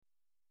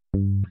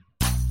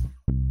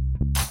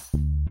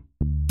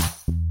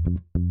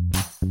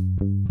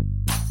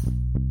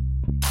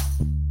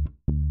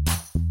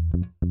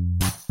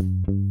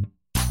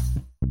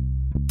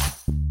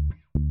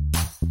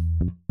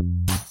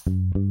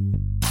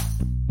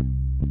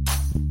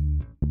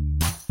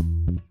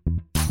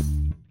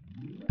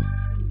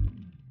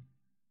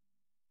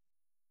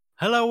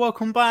Hello,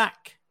 welcome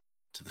back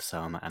to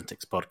the Matt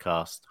Antics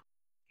Podcast.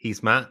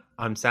 He's Matt,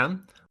 I'm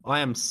Sam.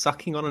 I am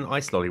sucking on an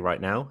ice lolly right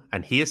now,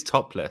 and he is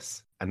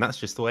topless, and that's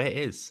just the way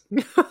it is.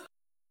 It's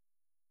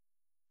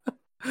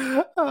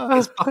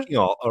fucking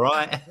hot, all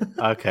right?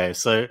 Okay,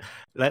 so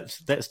let's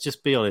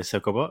just be honest,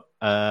 Sokobot.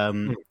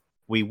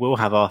 We will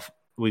have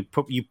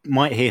you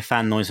might hear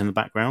fan noise in the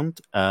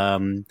background.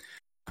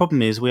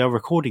 Problem is, we are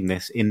recording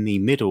this in the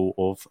middle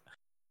of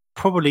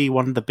probably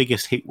one of the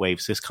biggest heat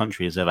waves this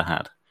country has ever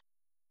had.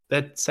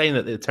 They're saying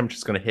that the temperature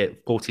is going to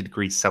hit 40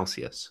 degrees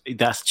Celsius.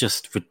 That's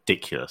just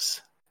ridiculous.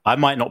 I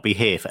might not be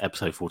here for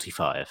episode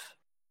 45.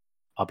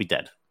 I'll be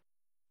dead.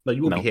 No,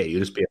 you won't be here. You'll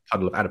just be a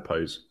puddle of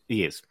adipose.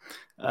 He is.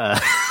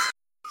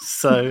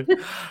 So,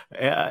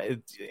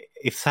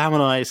 if Sam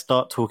and I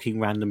start talking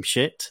random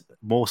shit,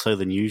 more so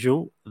than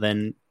usual,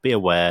 then be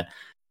aware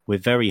we're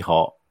very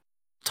hot,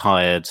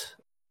 tired,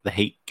 the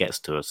heat gets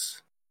to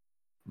us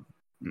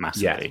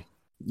massively.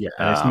 Yeah,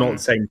 and it's not the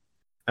same.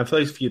 And for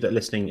those of you that are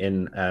listening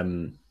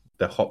in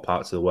the hot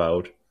parts of the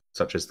world,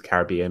 such as the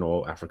Caribbean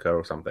or Africa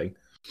or something,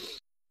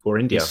 or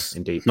India,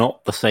 indeed.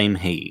 Not the same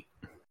heat.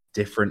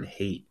 Different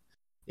heat.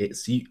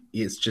 It's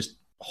just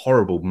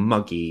horrible,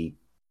 muggy.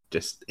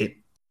 It's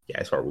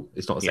horrible.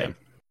 It's not the same.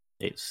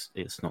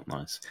 It's not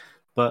nice.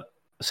 But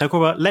so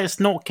let's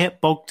not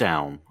get bogged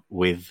down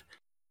with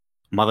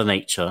Mother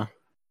Nature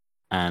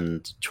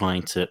and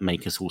trying to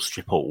make us all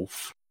strip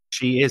off.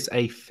 She is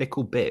a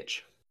fickle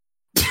bitch.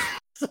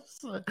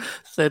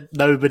 Said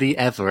nobody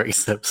ever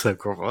except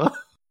Sokova.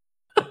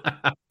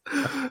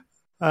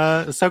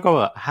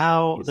 Sokova,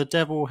 how the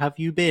devil have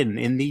you been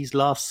in these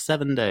last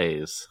 7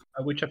 days?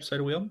 Which episode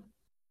are we on?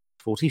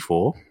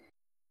 44.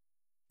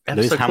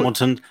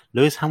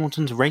 Lewis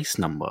Hamilton's race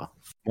number.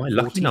 My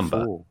lucky 44.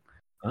 number.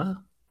 Huh?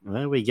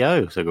 There we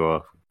go,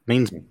 Sokova.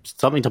 Means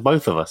something to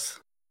both of us.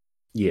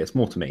 Yeah, it's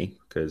more to me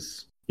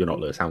because you're not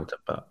Lewis Hamilton,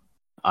 but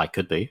I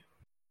could be.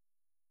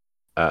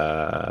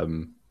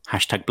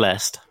 Hashtag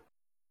blessed.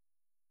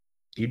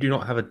 You do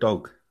not have a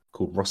dog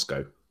called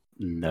Roscoe.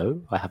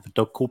 No, I have a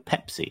dog called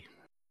Pepsi.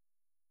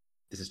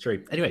 This is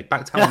true. Anyway,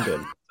 back to how I'm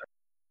doing.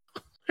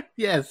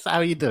 Yes, how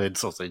are you doing,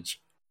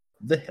 sausage?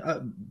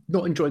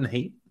 Not enjoying the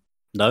heat.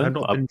 No, I've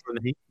not been enjoying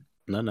the heat.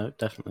 No,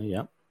 definitely,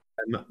 yeah.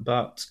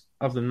 But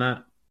other than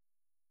that,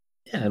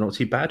 yeah, not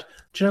too bad.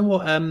 Do you know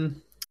what?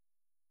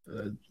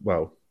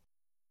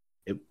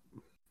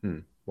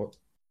 What?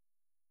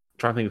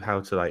 Trying to think of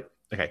how to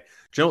Okay,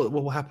 do you know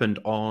what happened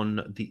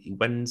on the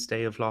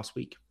Wednesday of last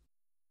week?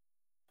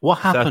 What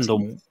happened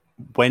on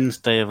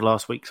Wednesday of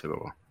last week, Sir?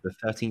 The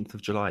 13th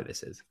of July,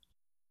 this is.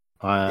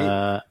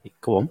 Go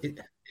on.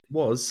 It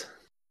was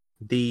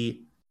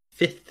the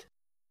 5th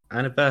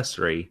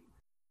anniversary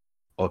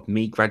of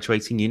me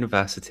graduating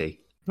university.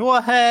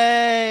 Well,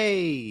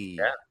 hey!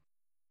 Yeah.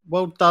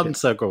 Well done,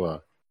 Sokova.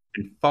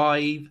 In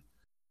 5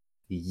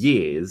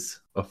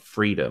 years of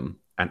freedom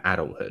and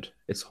adulthood.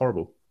 It's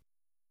horrible.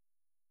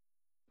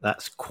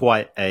 That's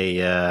quite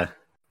an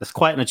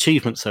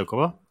achievement,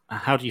 Sokova.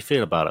 How do you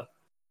feel about it?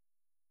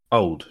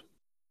 Old.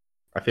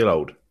 I feel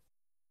old.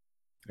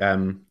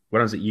 When I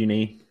was at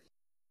uni,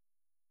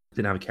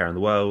 didn't have a care in the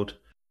world.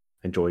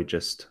 Enjoyed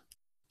just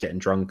getting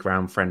drunk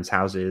around friends'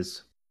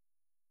 houses,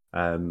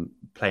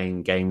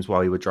 playing games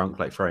while you were drunk,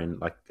 like throwing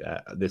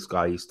this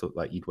guy used to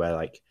you'd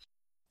wear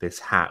this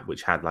hat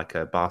which had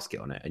a basket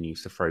on it, and you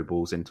used to throw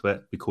balls into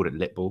it. We called it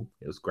lit ball.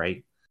 It was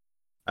great.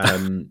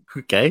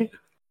 Okay.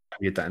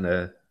 We did that in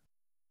a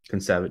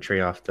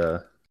conservatory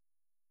after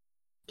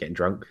getting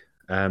drunk.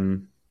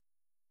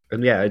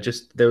 And yeah,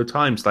 there were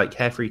times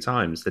carefree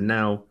times. And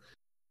now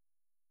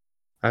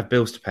I have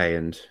bills to pay,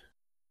 and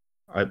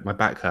my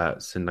back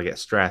hurts, and I get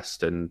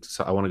stressed, and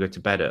so I want to go to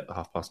bed at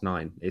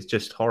 9:30. It's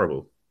just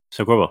horrible.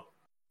 So, Grover.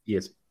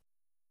 Yes.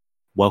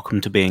 Welcome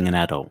to being an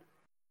adult.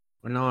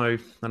 I know.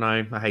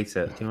 I hate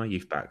it. Give my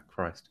youth back,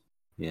 Christ.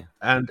 Yeah.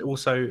 And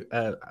also,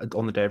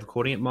 on the day of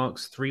recording, it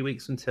marks 3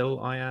 weeks until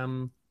I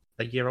am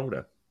a year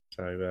older.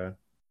 So,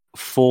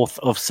 4th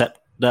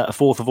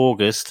of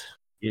August.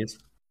 Yes.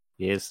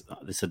 Yes,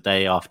 it's a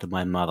day after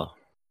my mother.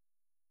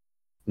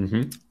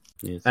 Mm-hmm.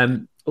 Yes.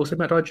 Also,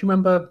 Matt, do you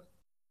remember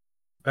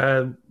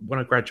when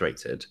I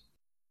graduated?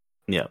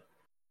 Yeah.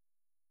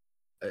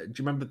 Do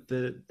you remember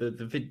the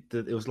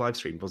it was live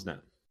streamed,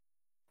 wasn't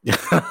it?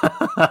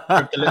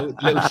 the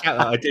little shout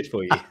out I did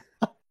for you.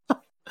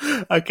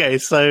 Okay,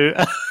 so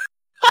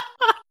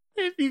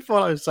if you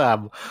follow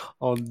Sam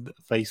on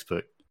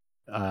Facebook,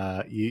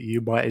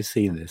 you might have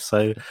seen this.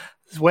 So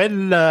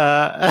when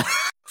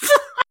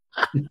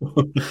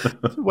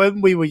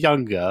when we were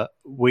younger,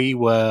 we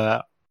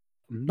were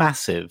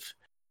massive.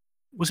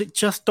 Was it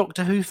just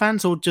Doctor Who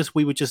fans, or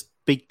we were just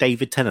big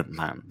David Tennant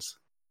fans?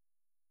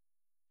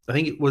 I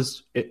think it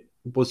was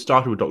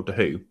started with Doctor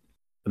Who,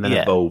 and then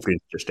evolved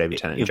into just David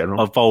Tennant in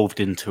general.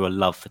 Evolved into a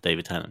love for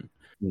David Tennant.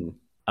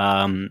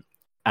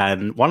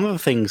 And one of the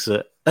things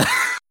that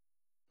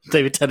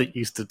David Tennant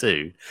used to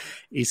do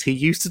is he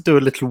used to do a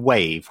little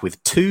wave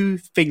with 2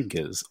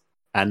 fingers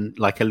and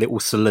a little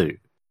salute.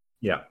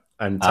 Yeah,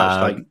 and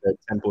touch the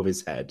temple of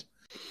his head.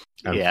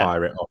 and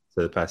fire it off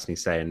to the person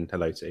he's saying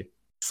hello to.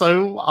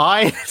 So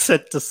I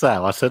said to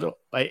Sal,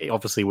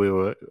 obviously we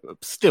were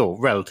still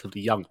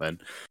relatively young then.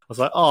 I was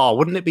like, oh,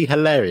 wouldn't it be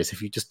hilarious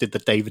if you just did the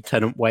David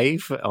Tennant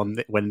wave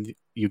when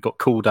you got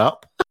called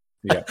up?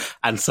 Yeah.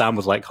 And Sam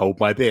was like, hold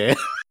my beer.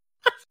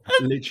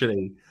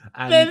 Literally.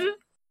 And then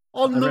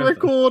on the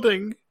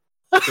recording.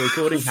 The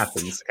recording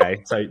happens,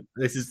 okay? So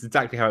this is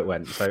exactly how it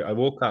went. So I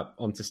walk up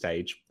onto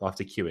stage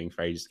after queuing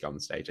for ages to go on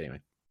stage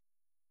anyway.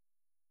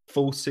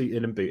 Full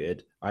suited and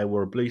booted. I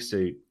wore a blue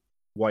suit,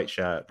 white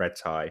shirt, red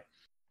tie.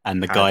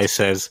 And the guy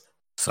says,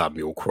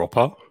 Samuel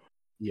Cropper.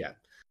 Yeah.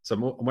 So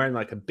I'm wearing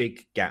like a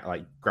big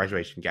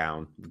graduation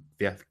gown,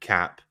 the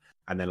cap,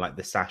 and then like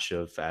the sash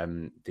of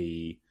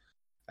the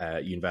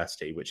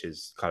university, which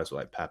is colours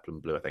like purple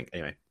and blue, I think.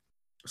 Anyway,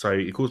 so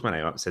he calls my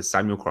name up, says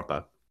Samuel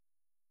Cropper.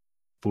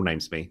 Full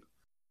name's me,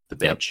 the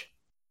bitch.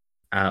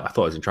 Yep. I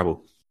thought I was in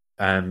trouble.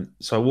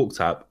 So I walked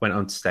up, went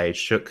onto stage,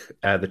 shook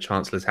the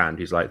Chancellor's hand,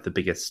 who's like the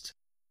biggest.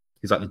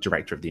 He's like the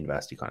director of the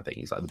university kind of thing.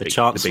 He's like the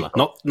Chancellor,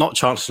 not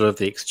Chancellor of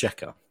the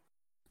Exchequer.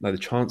 No, the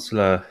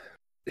Chancellor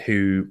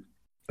who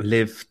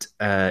lived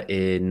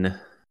in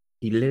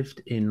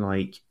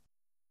like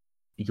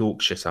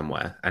Yorkshire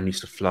somewhere and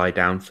used to fly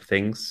down for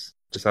things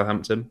to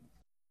Southampton.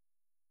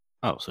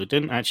 Oh, so he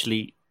didn't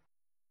actually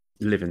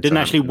live in. Didn't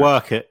actually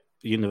work at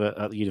the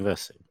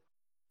university.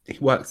 He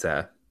worked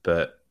there,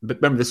 but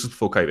remember this was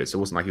before COVID, so it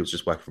wasn't like he was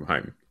just working from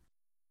home.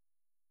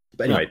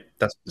 But anyway,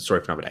 That's the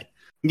story for another day.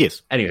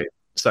 Yes. Anyway.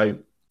 So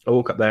I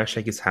walk up there,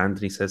 shake his hand,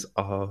 and he says,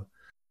 "Oh,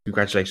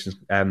 congratulations!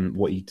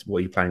 What are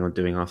you planning on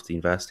doing after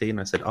university?"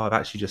 And I said, "Oh, I've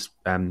actually just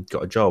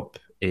got a job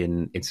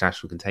in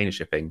international container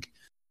shipping,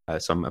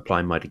 so I'm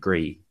applying my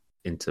degree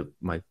into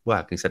my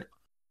work." And he said,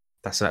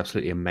 "That's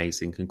absolutely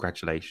amazing!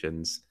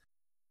 Congratulations!"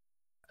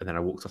 And then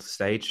I walked off the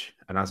stage,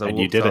 and as I walked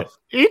you did off,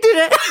 you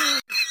did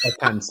it. I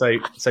can. So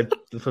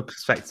for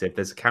perspective,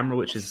 there's a camera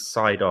which is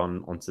side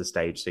on onto the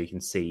stage, so you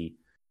can see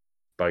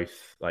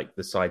both like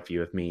the side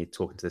view of me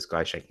talking to this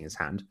guy shaking his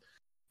hand,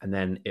 and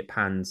then it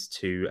pans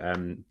to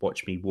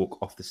watch me walk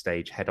off the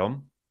stage head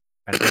on.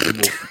 And as I'm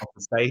walking off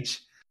the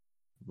stage,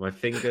 my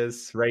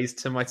fingers raised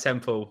to my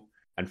temple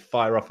and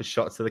fire off a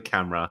shot to the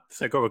camera.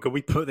 So, Goro, can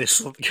we put this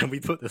on the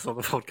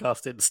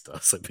podcast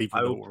Insta so people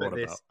know what we're on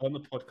about? On the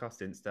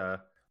podcast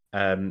Insta.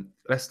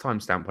 Let's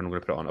timestamp when I'm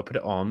going to put it on. I'll put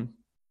it on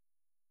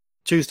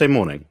Tuesday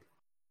morning.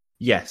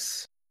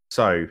 Yes.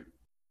 So,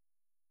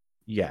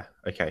 yeah.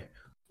 Okay.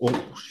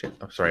 Oh shit!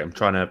 I'm sorry. I'm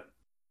trying to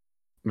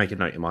make a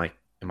note in my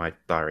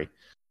diary.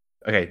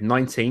 Okay,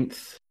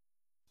 19th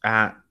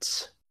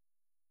at.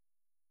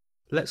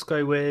 Let's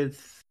go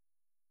with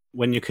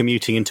when you're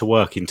commuting into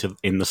work in the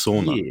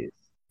sauna.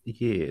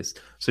 Years.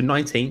 So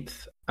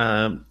 19th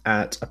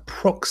at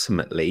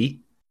approximately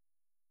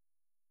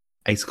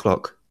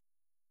 8:00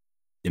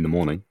 in the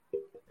morning.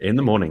 In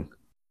the morning,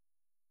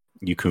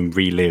 you can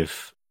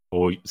relive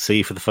or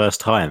see for the first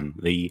time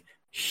the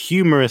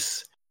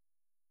humorous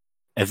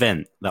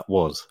event that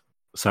was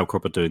Sal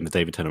Cropper doing the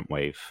David Tennant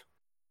wave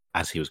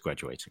as he was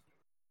graduating.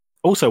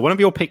 Also, one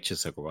of your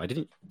pictures, Sal, I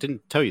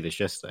didn't tell you this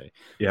yesterday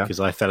because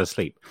I fell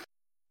asleep.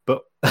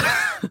 But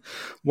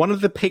one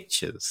of the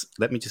pictures,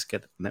 let me just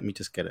get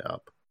it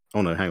up.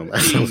 Oh no, hang on,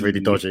 that sounds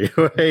really dodgy.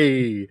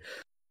 Hey,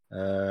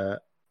 bear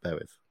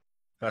with.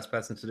 First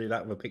person to do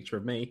that with a picture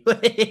of me.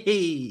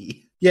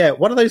 Yeah,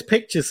 one of those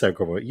pictures, Sal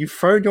Cropper. You've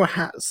thrown your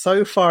hat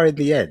so far in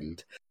the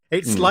end.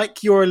 It's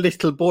like you're a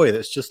little boy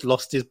that's just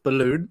lost his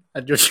balloon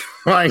and you're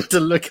trying to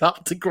look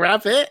up to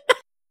grab it.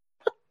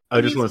 I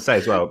just want to say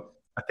as well,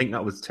 I think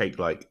that was take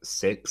like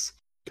 6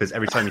 because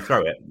every time you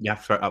throw it, you have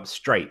to throw it up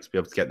straight to be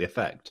able to get the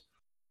effect.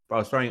 But I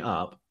was throwing it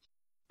up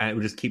and it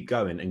would just keep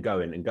going and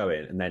going and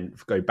going and then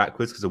go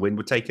backwards because the wind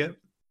would take it.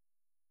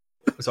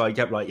 So I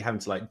kept like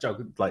having to like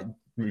juggle, like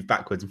move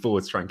backwards and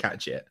forwards to try and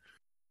catch it.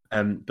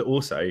 But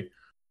also,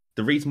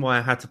 the reason why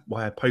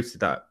I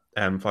posted that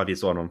 5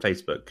 years on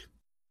Facebook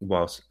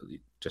was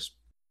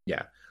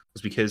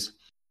because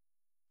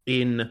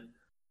in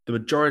the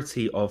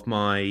majority of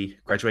my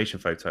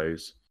graduation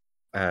photos,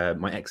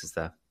 my ex is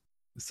there.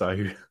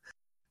 So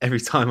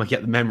every time I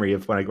get the memory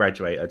of when I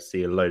graduate, I'd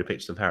see a load of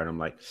pictures of her and I'm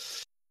like,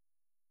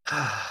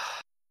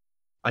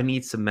 I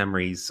need some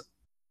memories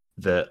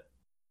that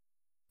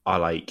are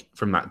like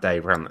from that day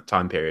around that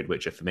time period,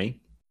 which are for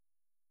me.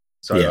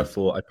 So I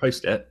thought I'd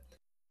post it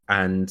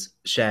and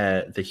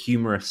share the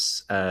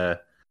humorous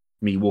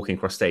me walking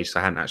across stage. So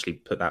I hadn't actually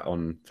put that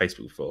on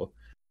Facebook before.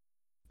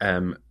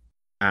 And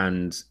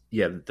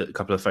a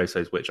couple of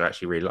photos which I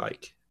actually really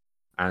like.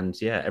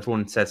 And yeah,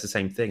 everyone says the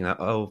same thing. That,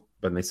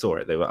 when they saw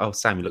it, they were, "Oh,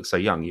 Sam, you look so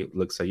young. You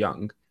look so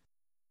young."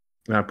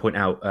 And I point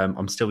out,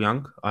 I'm still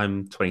young.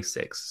 I'm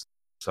 26.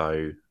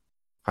 So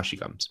hush your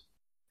gums.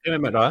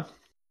 Anyway, Matt,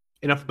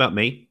 enough about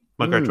me,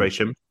 my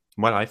graduation,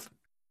 my life.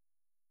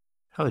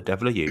 How the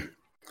devil are you?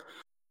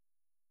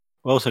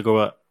 Well,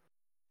 so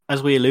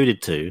as we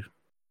alluded to,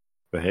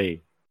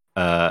 in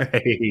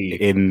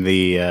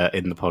the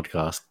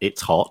podcast,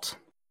 it's hot,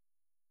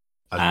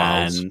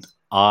 and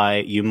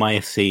you may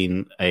have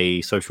seen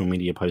a social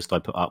media post I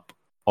put up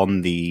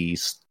on the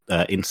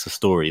Insta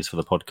stories for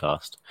the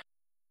podcast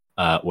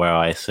where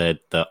I said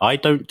that I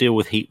don't deal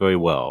with heat very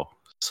well,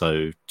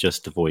 so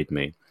just avoid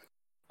me.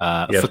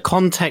 For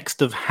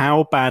context of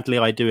how badly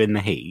I do in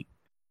the heat,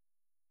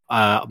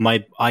 I'm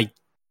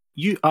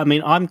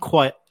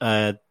quite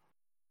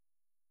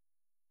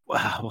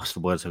what's the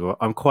word?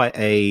 I'm quite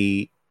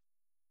a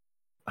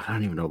I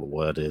don't even know what the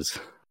word is.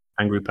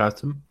 Angry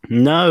person?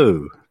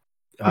 No,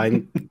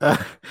 I'm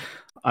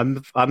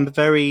I'm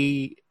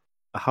very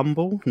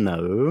humble.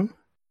 No,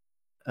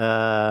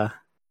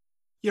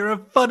 you're a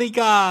funny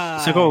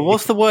guy. So, go on,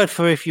 what's the word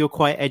for if you're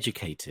quite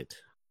educated?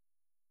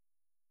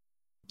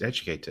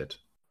 Educated.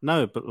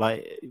 No, but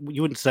like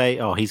you wouldn't say,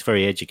 "Oh, he's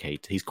very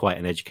educated. He's quite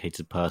an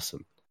educated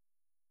person."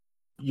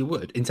 You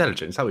would.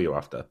 Intelligent. Is that what you're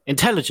after?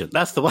 Intelligent.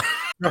 That's the one.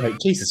 Right.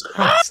 Jesus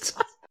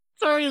Christ.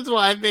 Sorry, that's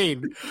what I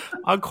mean.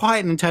 I'm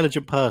quite an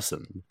intelligent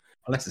person.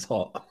 Unless it's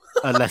hot.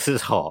 Unless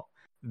it's hot.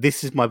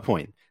 This is my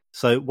point.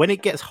 So when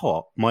it gets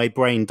hot, my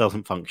brain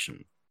doesn't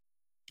function.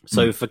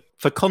 So for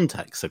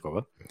context,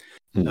 Agora,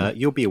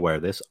 you'll be aware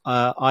of this.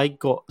 I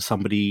got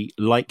somebody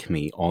like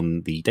me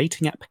on the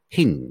dating app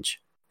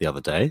Hinge the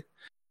other day,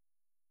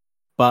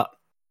 but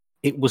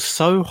it was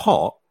so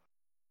hot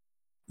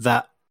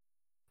that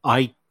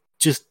I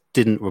just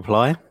didn't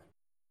reply.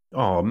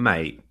 Oh,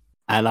 mate.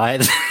 And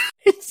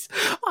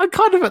I'm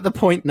kind of at the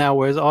point now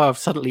where I've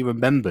suddenly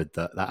remembered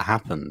that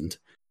happened.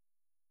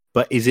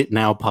 But is it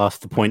now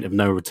past the point of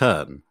no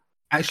return?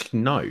 Actually,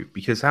 no,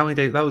 because how many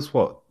days? That was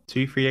what,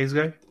 2-3 days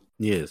ago?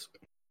 Yes.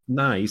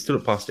 No, you still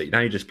not past it. Now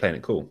you're just playing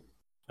it cool.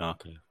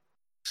 Okay.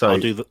 So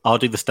I'll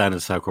do the standard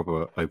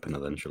Sourcopper opener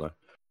then, shall I?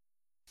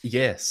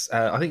 Yes,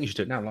 I think you should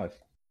do it now live.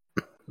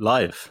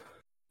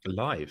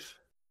 Live.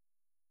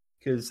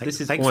 Because this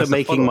is thanks for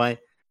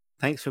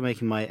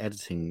making my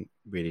editing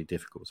really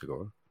difficult,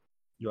 Agora.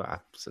 You are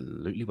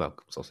absolutely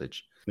welcome,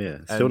 sausage. Yeah,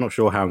 still not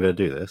sure how I'm going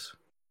to do this.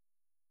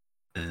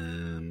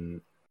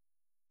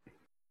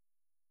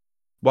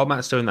 While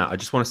Matt's doing that, I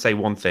just want to say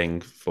one thing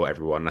for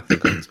everyone. I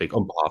think I can speak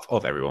on behalf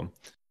of everyone.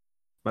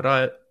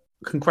 But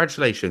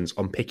congratulations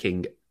on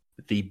picking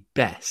the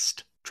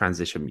best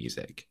transition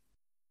music.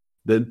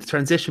 The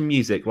transition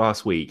music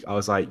last week, I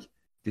was like,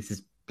 this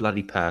is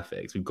bloody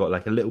perfect. We've got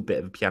like a little bit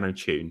of a piano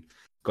tune,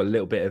 got a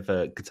little bit of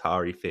a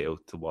guitar-y feel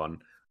to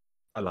one.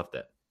 I loved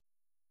it.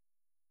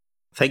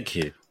 Thank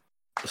you.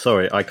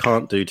 Sorry, I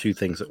can't do two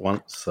things at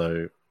once,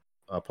 so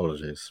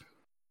apologies.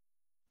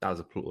 That was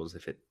applause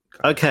if it...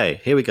 Okay,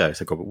 here we go.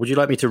 So, would you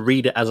like me to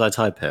read it as I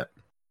type it?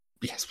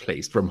 Yes,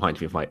 please. Remind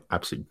me of my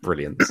absolute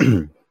brilliance.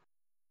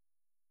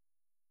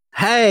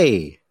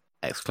 Hey!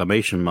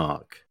 Exclamation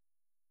mark.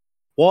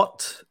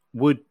 What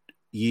would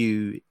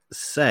you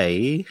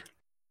say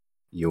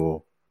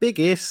your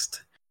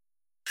biggest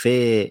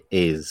fear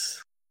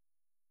is?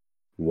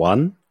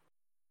 1.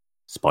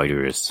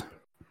 Spiders.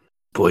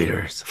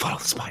 Spiders. Follow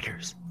the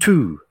spiders.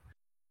 2.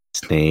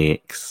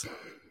 Snakes.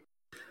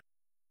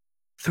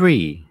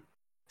 3.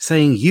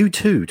 Saying you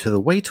too to the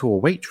waiter or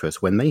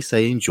waitress when they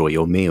say enjoy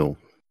your meal.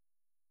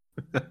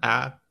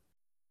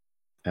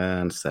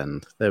 And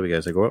send. There we go,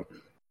 so go up.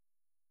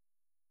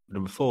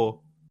 Number 4.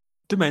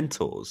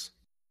 Dementors.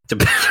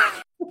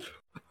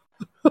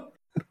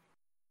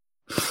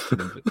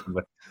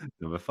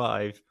 Number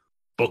 5.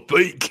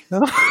 Buckbeak.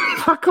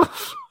 Fuck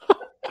off.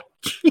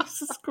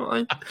 Jesus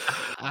Christ.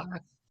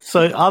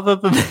 So other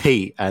than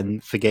me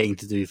and forgetting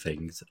to do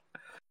things,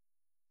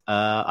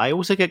 I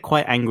also get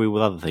quite angry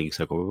with other things.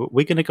 So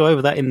we're going to go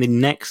over that in the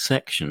next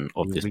section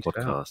of this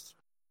podcast.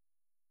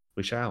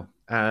 We shall.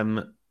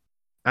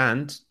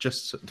 And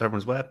just so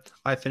everyone's aware,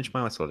 I finished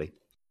my ice lolly.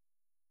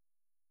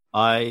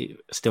 I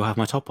still have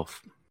my top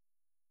off.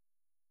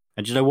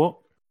 And you know what?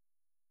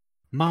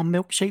 My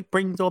milkshake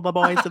brings all the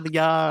boys to the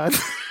yard.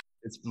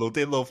 It's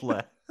bloody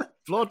lovely.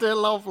 Bloody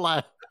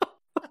lovely.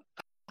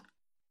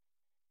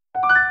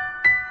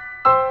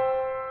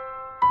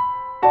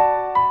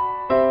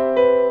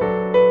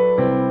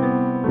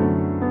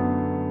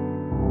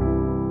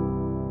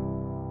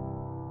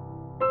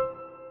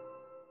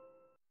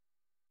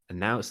 And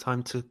now it's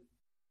time to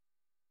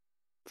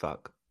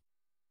fuck.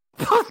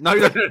 No,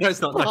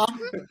 it's not. No.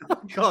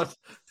 God,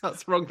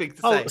 that's the wrong thing to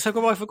say. Oh,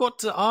 so I forgot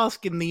to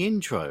ask in the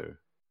intro.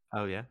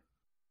 Oh, yeah?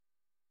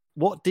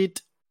 What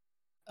did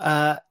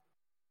the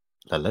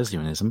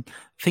lesbianism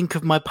think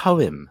of my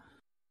poem?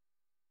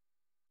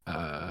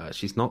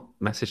 She's not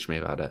messaged me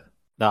about it.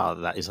 No,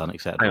 that is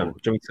unacceptable.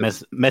 Hang on.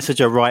 Message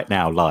her right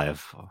now,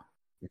 live.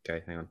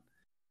 Okay, hang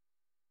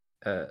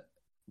on.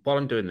 While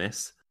I'm doing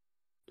this,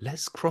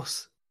 let's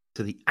cross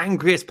to the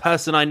angriest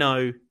person I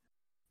know.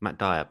 Matt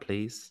Dyer,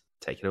 please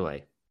take it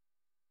away.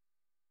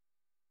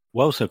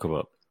 Well,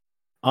 Sokobo,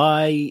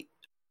 I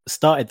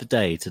started the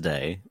day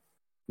today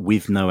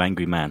with no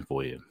angry man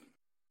for you.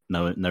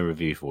 No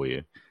review for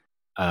you.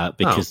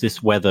 Because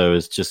this weather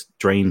has just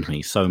drained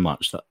me so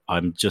much that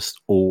I'm just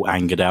all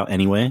angered out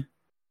anyway.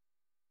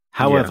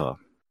 However,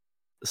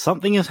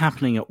 something is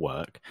happening at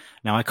work.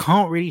 Now, I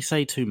can't really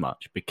say too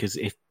much because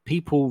if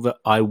people that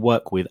I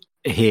work with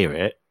hear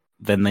it,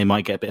 then they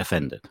might get a bit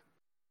offended.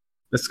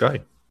 Let's go.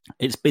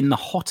 It's been the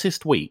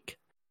hottest week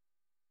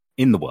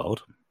in the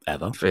world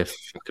ever. It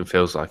fucking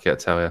feels like it, I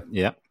tell you.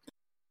 Yeah.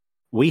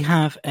 We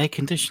have air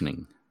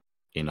conditioning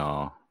in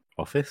our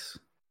office,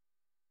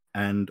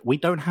 and we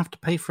don't have to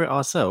pay for it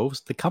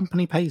ourselves. The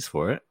company pays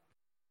for it.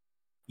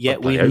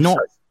 Yet we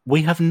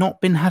have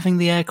not been having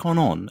the aircon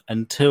on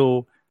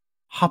until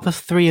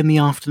 3:30 in the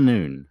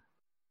afternoon.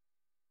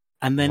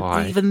 And then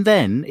even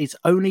then, it's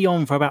only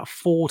on for about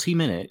 40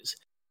 minutes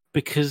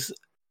because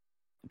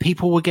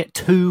people will get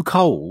too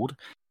cold,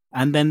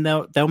 and then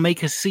they'll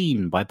make a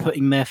scene by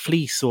putting their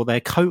fleece or their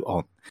coat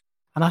on.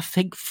 And I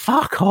think,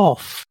 fuck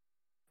off.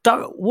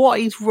 What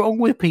is wrong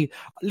with people?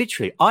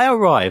 Literally, I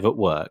arrive at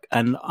work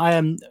and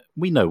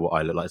we know what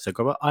I look like,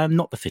 so I am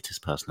not the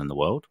fittest person in the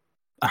world.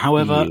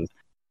 However,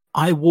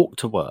 I walk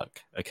to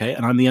work, okay?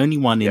 And I'm the only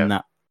one in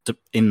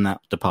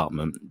that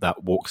department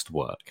that walks to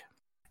work.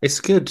 It's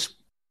a good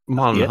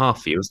mile and a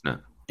half for you, isn't it?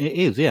 It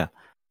is, yeah.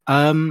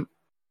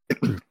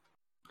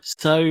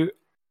 So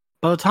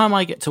by the time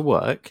I get to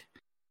work,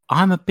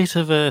 I'm a bit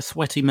of a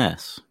sweaty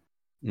mess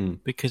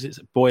because it's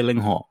boiling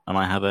hot and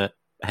I have a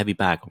heavy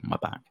bag on my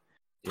back.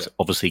 Yeah.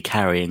 Obviously,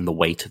 carrying the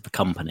weight of the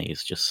company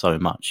is just so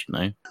much, you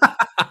know.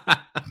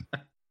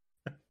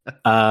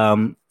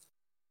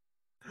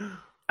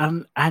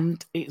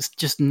 And it's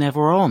just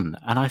never on.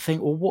 And I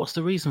think, well, what's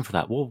the reason for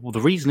that? Well,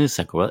 the reason is,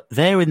 Sakura,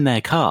 they're in their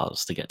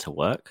cars to get to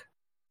work.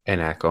 In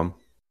aircon.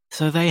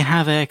 So they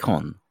have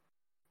aircon.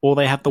 Or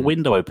they have the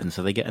window open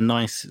so they get a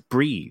nice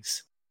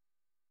breeze.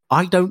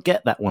 I don't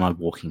get that when I'm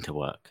walking to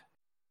work.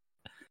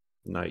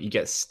 No, you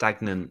get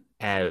stagnant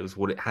air, is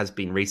what it has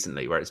been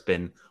recently, where it's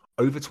been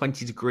over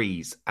 20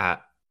 degrees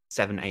at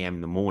 7 a.m.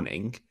 in the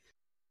morning.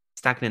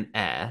 Stagnant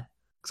air.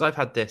 Because I've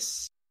had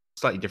this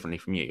slightly differently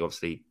from you.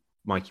 Obviously,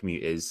 my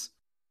commute is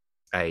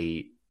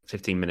a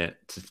 15-minute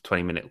to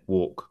 20-minute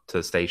walk to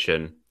the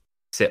station,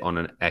 sit on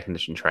an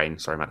air-conditioned train,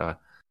 sorry, Matt,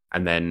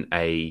 and then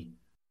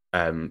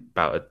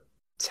about a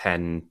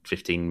 10,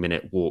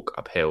 15-minute walk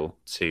uphill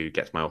to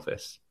get to my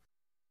office.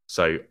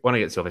 So when I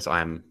get to the office,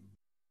 I am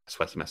a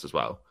sweaty mess as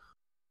well.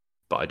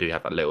 But I do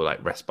have that little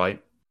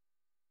respite.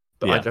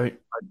 But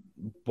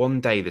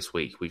one day this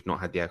week, we've not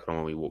had the aircon on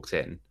when we walked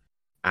in,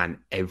 and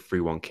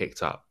everyone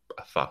kicked up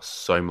a fuss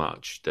so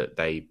much that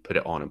they put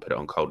it on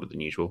colder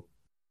than usual.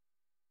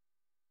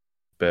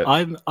 But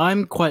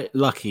I'm quite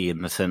lucky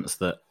in the sense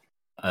that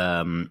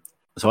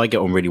so I get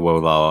on really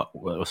well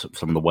with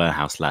some of the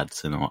warehouse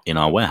lads in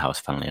our warehouse,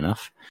 funnily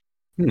enough.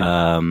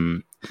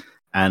 And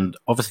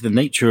obviously the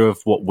nature of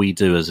what we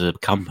do as a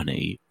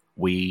company,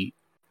 we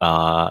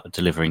are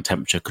delivering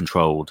temperature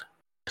controlled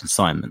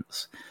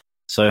consignments.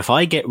 So if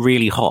I get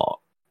really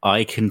hot,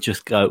 I can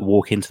just go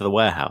walk into the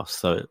warehouse.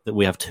 So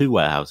we have two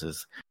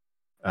warehouses.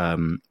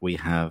 We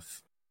have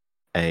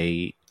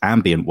a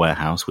ambient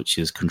warehouse, which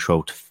is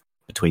controlled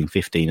between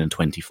 15 and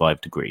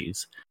 25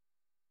 degrees.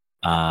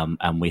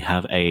 And we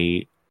have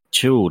a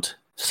chilled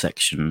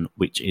section,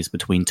 which is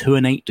between 2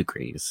 and 8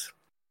 degrees.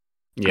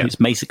 Yeah. And it's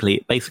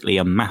basically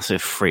a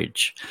massive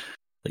fridge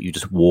that you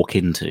just walk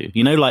into.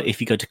 You know, like if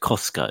you go to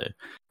Costco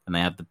and they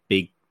have the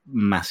big,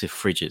 massive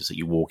fridges that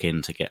you walk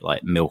in to get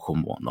like milk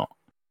and whatnot.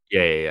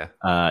 Yeah.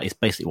 It's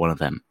basically one of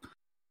them.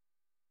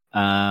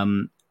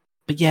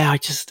 But yeah,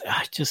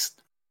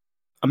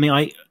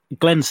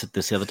 Glenn said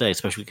this the other day,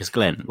 especially because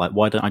Glenn,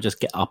 why don't I just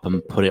get up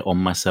and put it on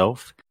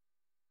myself?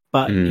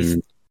 But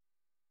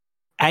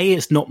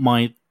it's not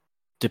my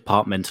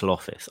departmental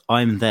office.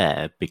 I'm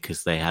there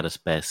because they had a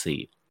spare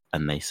seat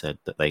and they said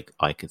that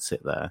I could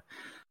sit there.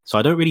 So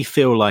I don't really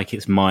feel like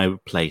it's my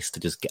place to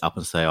just get up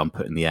and say I'm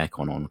putting the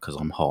aircon on because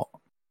I'm hot,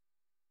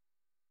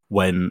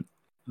 when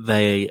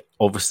they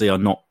obviously are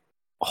not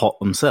hot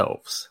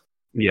themselves.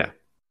 Yeah.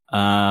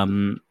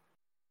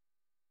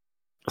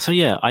 So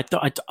yeah, I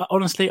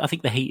honestly, I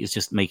think the heat is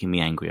just making me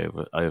angry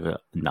over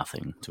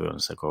nothing, to be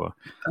honest, Sakura.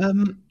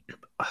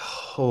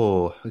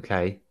 Oh,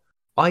 okay.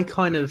 I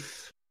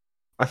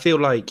feel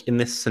like in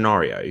this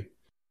scenario,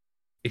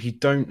 if you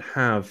don't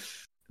have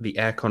the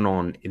aircon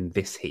on in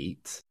this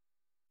heat,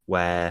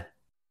 where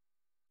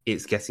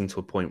it's getting to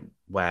a point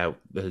where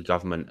the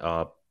government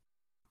are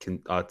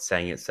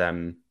saying it's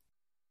a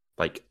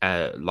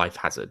life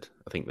hazard.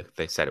 I think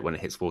they said it when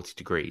it hits 40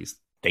 degrees.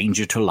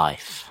 Danger to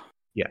life.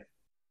 Yeah.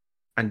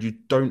 And you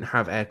don't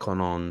have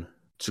aircon on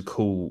to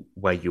cool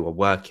where you are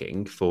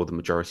working for the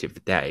majority of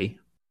the day.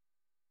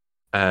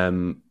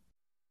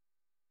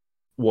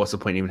 What's the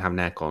point in even having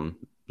aircon,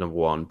 number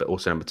one, but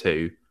also number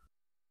two,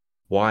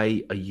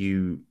 why are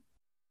you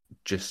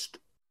just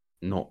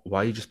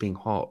being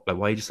hot?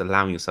 Why are you just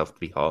allowing yourself to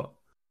be hot?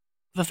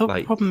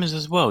 The problem is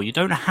as well, you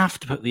don't have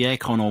to put the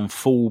aircon on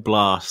full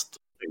blast,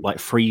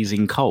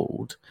 freezing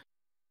cold.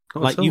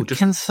 You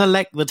can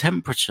select the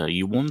temperature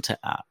you want it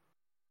at.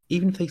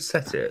 Even if they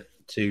set it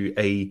to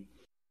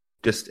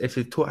if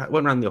you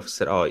went around the office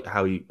and said, "Oh,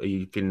 are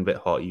you feeling a bit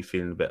hot? Are you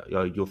feeling a bit?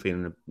 You're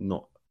feeling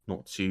not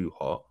too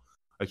hot."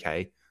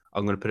 Okay,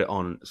 I'm going to put it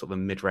on sort of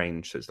a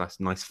mid-range, so it's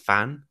nice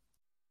fan,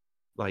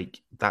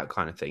 like that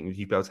kind of thing.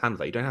 You'd be able to handle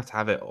that. You don't have to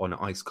have it on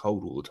ice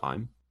cold all the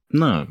time.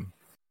 No.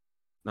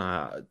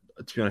 To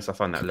be honest, I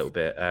find that a little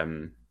bit. I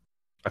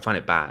find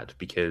it bad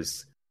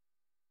because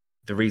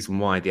the reason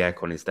why the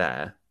aircon is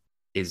there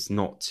is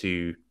not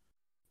to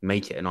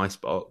make it an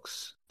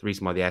icebox. The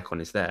reason why the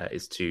aircon is there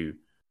is to,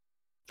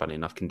 funny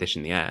enough,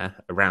 condition the air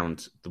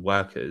around the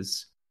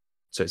workers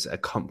so it's at a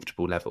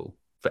comfortable level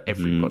for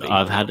everybody.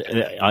 I've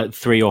had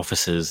 3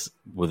 offices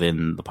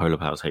within the Polar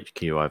Powers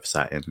HQ I've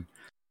sat in,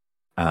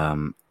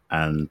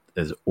 and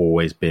there's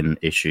always been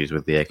issues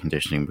with the air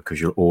conditioning because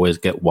you'll always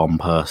get one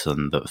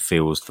person that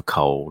feels the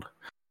cold,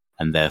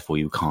 and therefore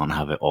you can't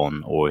have it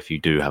on, or if you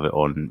do have it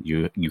on,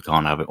 you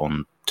can't have it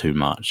on too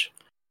much.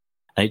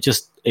 And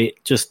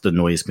it just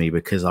annoys me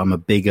because I'm a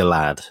bigger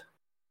lad.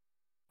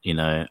 You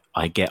know,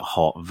 I get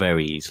hot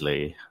very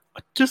easily.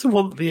 I just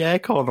want the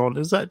aircon on.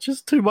 Is that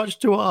just too much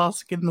to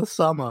ask in the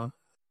summer?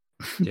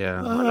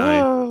 Yeah,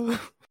 I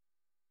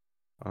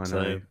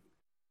know.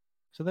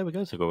 So there we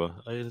go, Segura.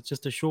 It's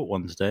just a short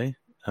one today.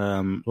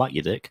 Like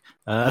your dick.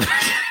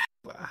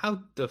 How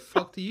the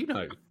fuck do you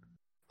know?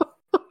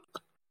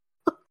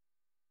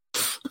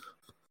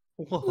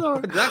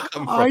 Where did that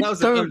come from? That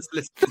was an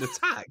unsolicited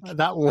attack.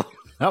 That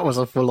was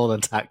a full-on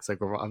attack,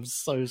 Segura. I'm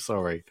so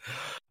sorry.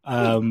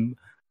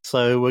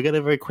 So we're going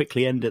to very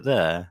quickly end it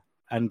there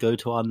and go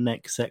to our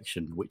next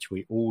section, which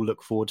we all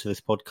look forward to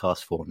this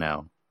podcast for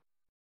now.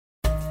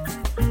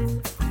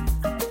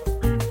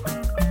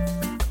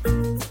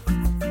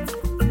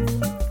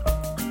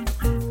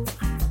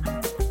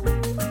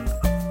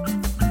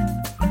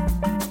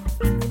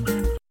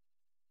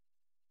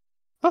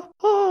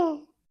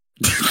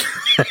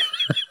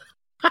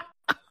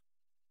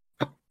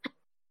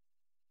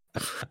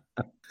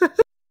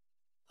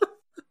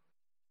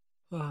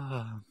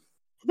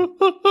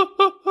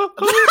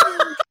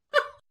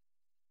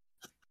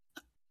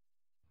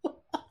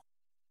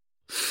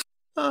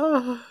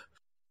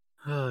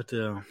 Oh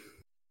dear.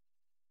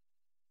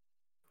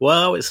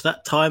 Well, it's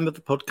that time of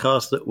the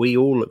podcast that we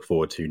all look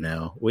forward to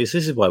now. This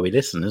is why we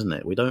listen, isn't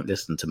it? We don't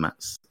listen to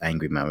Matt's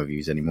Angry Man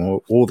reviews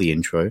anymore, or the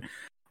intro,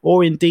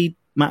 or indeed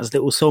Matt's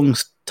little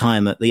songs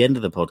time at the end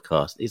of the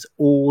podcast. It's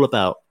all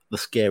about the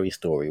scary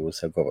story with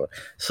Segura.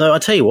 So I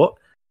tell you what,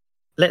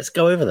 let's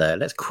go over there.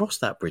 Let's cross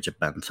that bridge of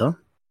banter,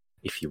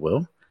 if you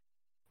will.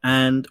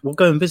 And we'll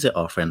go and visit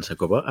our friend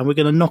Segura, and we're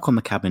going to knock on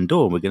the cabin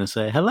door, and we're going to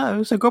say,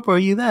 "Hello, Segura, are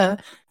you there?" And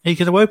he's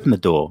going to open the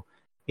door.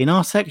 In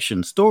our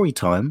section, Story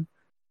Time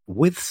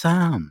with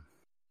Sam.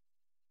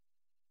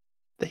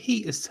 The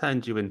heat has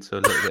turned you into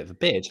a little bit of a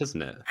bitch,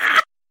 hasn't it?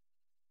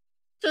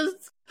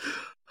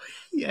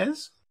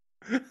 Yes.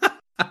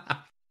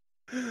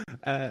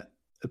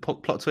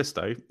 Plot twist,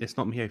 though. It's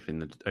not me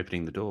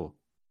opening the door.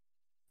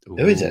 Ooh,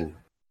 who is it?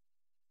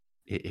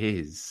 It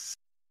is.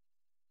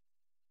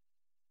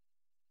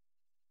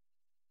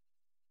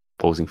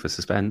 Pausing for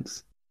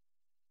suspense.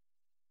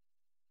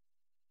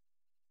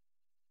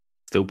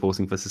 Still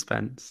pausing for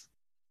suspense.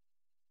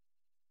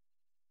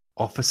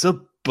 Officer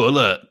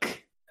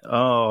Bullock.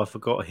 Oh, I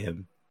forgot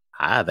him.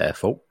 Hi there,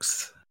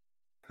 folks.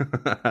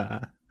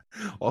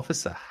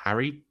 Officer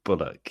Harry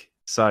Bullock.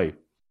 So,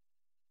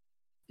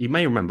 you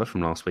may remember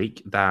from last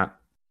week that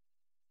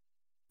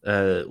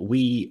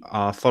we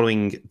are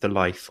following the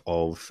life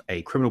of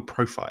a criminal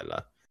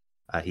profiler.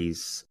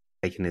 He's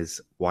taken his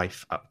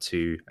wife up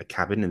to a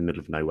cabin in the middle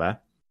of nowhere.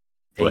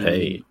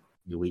 Hey.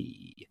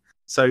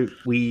 So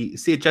we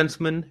see a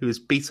gentleman who is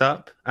beat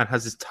up and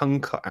has his tongue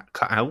cut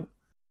out.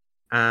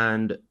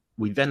 And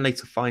we then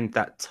later find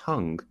that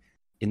tongue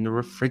in the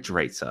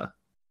refrigerator.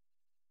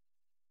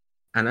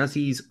 And as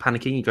he's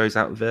panicking, he goes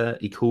out there.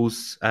 He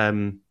calls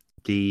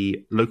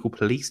the local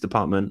police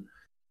department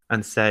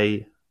and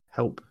say,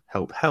 "Help,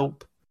 help,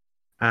 help."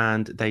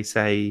 And they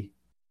say,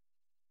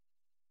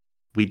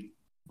 we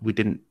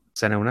didn't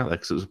send anyone out there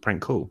because it was a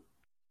prank call.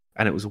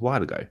 And it was a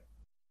while ago.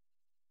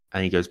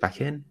 And he goes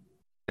back in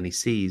and he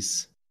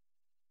sees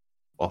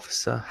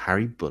Officer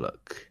Harry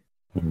Bullock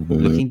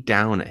looking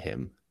down at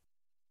him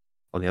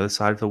on the other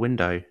side of the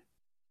window.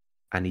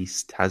 And he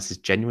has his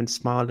genuine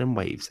smile and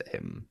waves at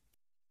him.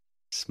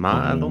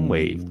 Smile and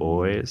wave,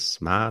 boys.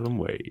 Smile and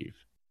wave.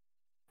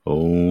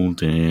 Oh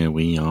dear,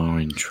 we are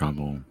in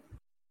trouble.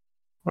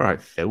 All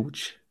right,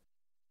 Filch.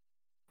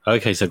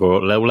 Okay, so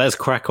let's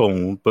crack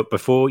on. But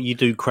before you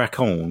do crack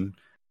on,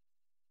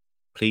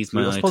 please,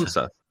 may I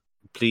sponsor?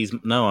 Please,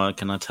 no.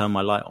 Can I turn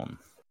my light on?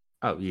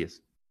 Oh, yes.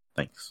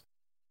 Thanks.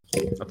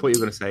 I thought you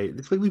were going to say,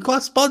 we've got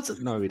a sponsor.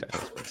 No, we don't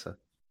have a sponsor.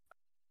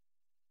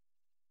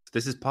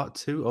 This is part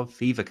 2 of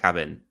Fever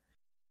Cabin.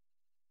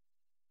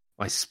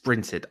 I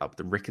sprinted up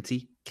the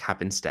rickety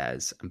cabin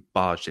stairs and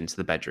barged into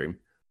the bedroom,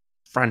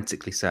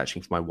 frantically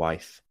searching for my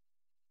wife.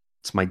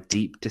 To my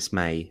deep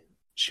dismay,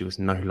 she was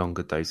no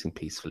longer dozing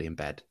peacefully in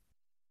bed.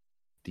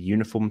 The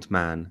uniformed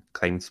man,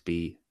 claimed to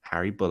be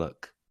Harry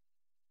Bullock,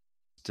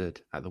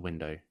 stood at the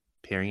window,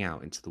 peering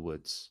out into the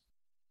woods.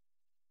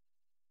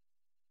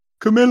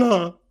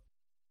 "Camilla!"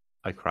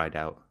 I cried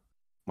out,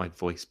 my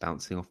voice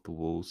bouncing off the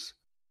walls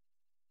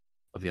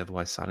of the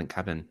otherwise silent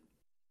cabin.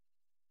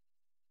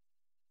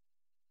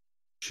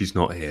 "She's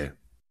not here,"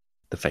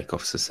 the fake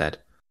officer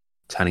said,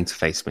 turning to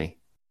face me.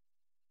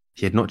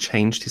 He had not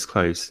changed his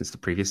clothes since the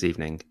previous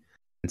evening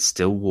and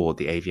still wore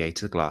the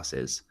aviator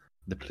glasses,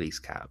 the police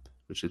cap,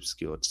 which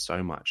obscured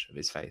so much of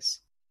his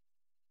face.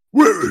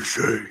 Where is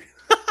she?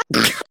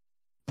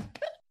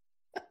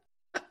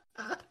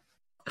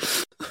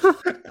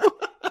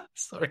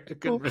 Sorry, I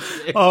couldn't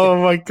resist.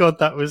 Oh my god,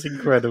 that was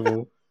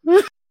incredible.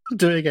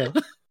 Do it again.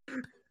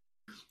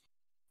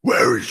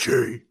 Where is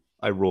she?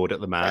 I roared at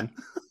the man.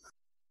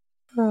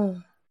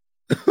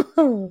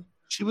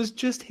 She was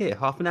just here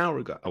half an hour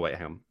ago. Oh, wait,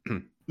 hang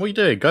on. What are you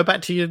doing? Go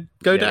back to your...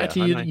 Go Yeah, back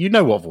to I your... know. You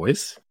know what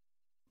voice.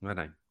 I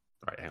know.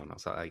 Right, hang on, I'll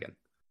start that again.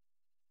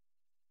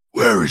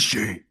 Where is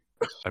she?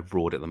 I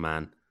roared at the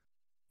man.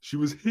 She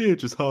was here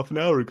just half an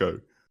hour ago.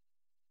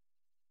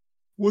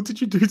 What did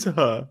you do to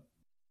her?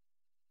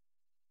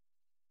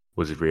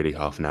 Was it really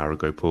half an hour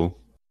ago, Paul?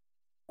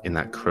 In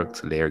that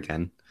crooked leer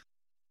again.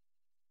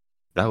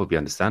 That would be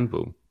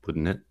understandable,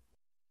 wouldn't it?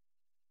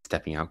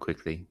 Stepping out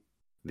quickly,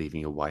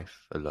 leaving your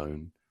wife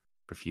alone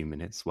for a few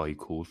minutes while you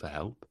called for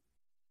help.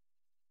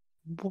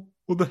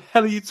 What the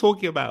hell are you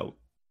talking about?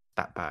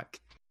 Sat back,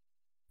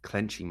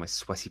 clenching my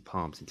sweaty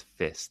palms into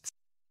fists.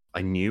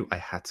 I knew I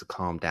had to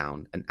calm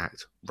down and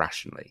act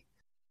rationally.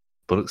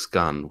 Bullock's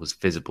gun was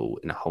visible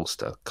in a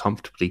holster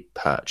comfortably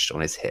perched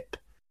on his hip.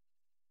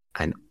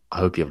 And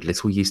I would be of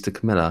little use to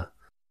Camilla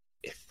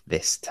if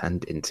this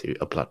turned into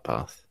a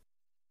bloodbath.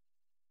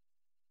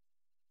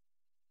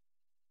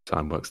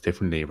 Time works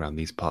differently around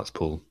these parts,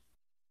 Paul,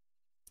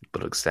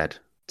 Bullock said,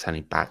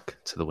 turning back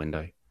to the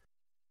window.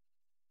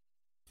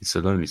 It's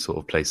a lonely sort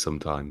of place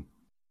sometime.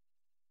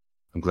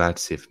 I'm glad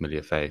to see a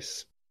familiar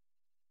face.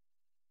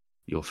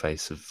 Your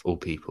face of all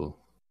people.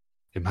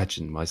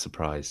 Imagine my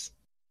surprise.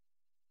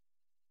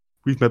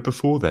 We've met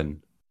before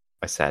then,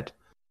 I said,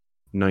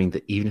 knowing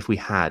that even if we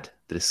had,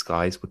 the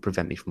disguise would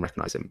prevent me from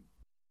recognizing him.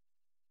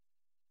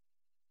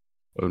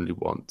 Only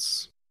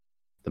once,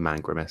 the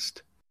man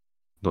grimaced.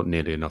 Not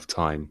nearly enough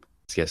time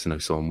to get to know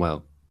someone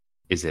well,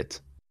 is it?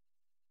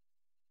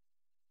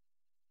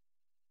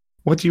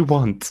 What do you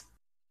want?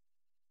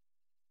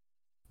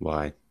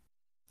 Why,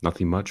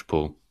 nothing much,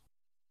 Paul.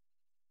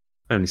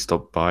 I only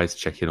stopped by to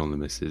check in on the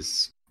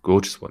missus.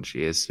 Gorgeous one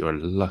she is. You're a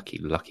lucky,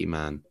 lucky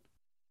man.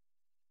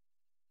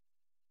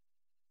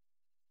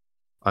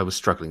 I was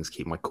struggling to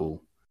keep my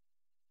cool.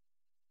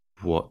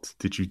 What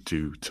did you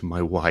do to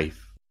my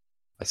wife?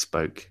 I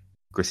spoke,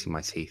 gritting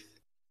my teeth.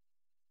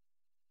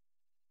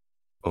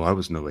 Oh, I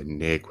was nowhere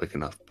near quick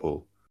enough,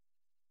 Paul.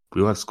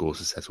 We all have scores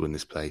to settle in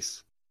this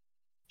place.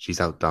 She's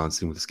out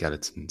dancing with the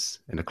skeletons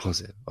in a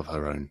closet of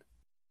her own.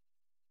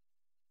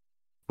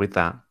 With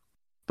that,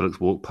 Bullock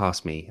walked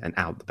past me and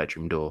out the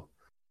bedroom door.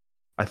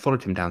 I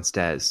followed him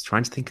downstairs,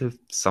 trying to think of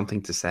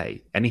something to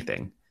say,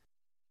 anything.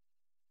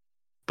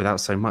 Without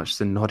so much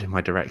as a nod in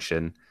my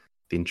direction,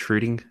 the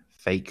intruding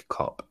fake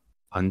cop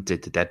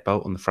undid the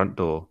deadbolt on the front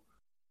door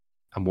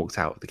and walked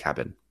out of the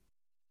cabin.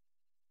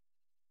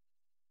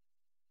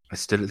 I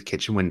stood at the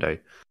kitchen window,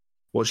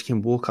 watching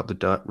him walk up the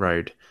dirt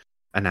road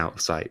and out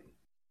of sight.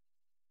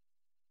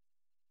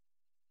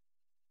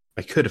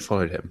 I could have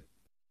followed him,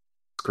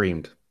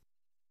 screamed,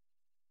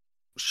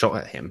 shot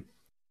at him,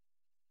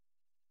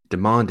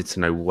 demanded to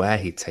know where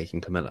he'd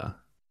taken Camilla.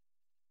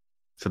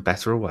 For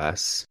better or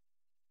worse,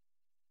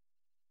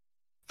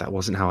 that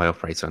wasn't how I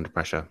operated under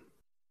pressure.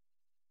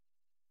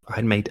 I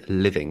had made a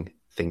living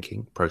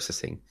thinking,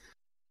 processing,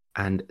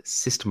 and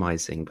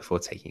systemizing before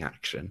taking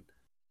action.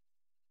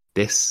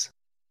 This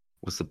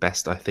was the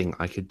best thing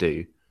I could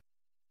do,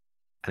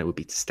 and it would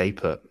be to stay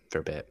put for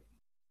a bit,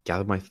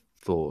 gather my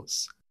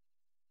thoughts,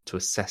 to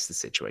assess the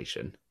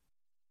situation.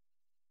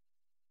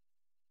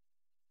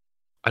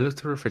 I looked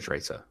at the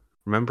refrigerator,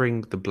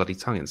 remembering the bloody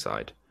tongue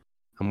inside,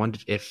 and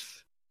wondered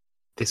if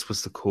this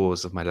was the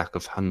cause of my lack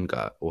of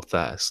hunger or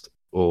thirst,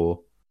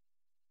 or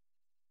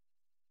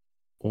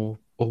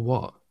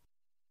what?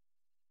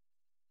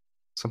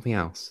 Something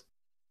else.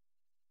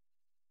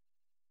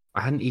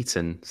 I hadn't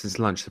eaten since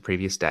lunch the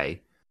previous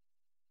day,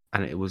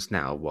 and it was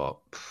now,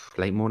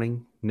 late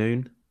morning,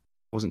 noon?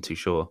 I wasn't too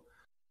sure.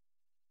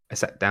 I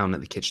sat down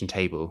at the kitchen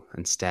table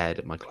and stared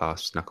at my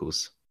clasped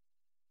knuckles,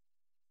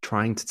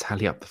 trying to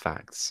tally up the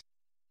facts.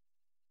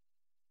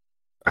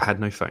 I had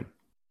no phone,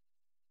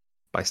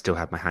 but I still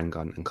had my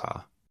handgun and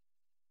car.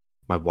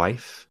 My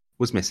wife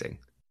was missing,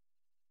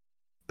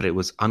 but it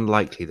was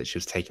unlikely that she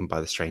was taken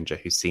by the stranger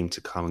who seemed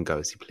to come and go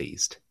as he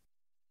pleased.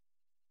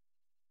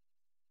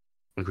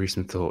 A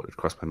gruesome thought had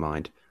crossed my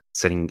mind,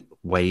 sending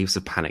waves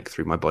of panic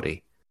through my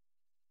body.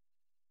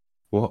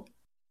 What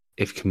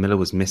if Camilla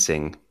was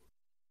missing,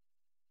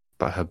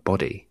 but her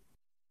body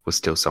was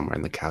still somewhere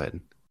in the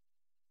cabin?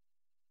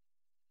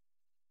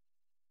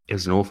 It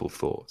was an awful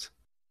thought,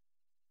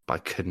 but I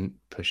couldn't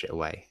push it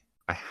away.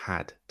 I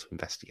had to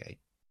investigate.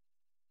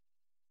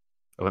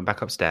 I went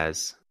back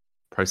upstairs,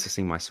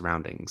 processing my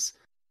surroundings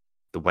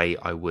the way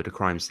I would a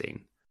crime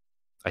scene.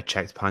 I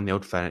checked behind the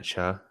old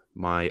furniture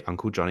my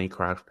Uncle Johnny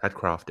had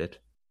crafted,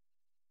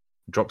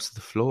 dropped to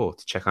the floor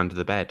to check under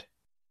the bed,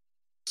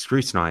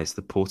 scrutinized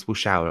the portable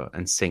shower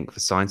and sink for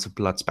signs of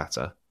blood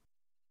spatter,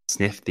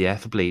 sniffed the air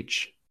for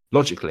bleach.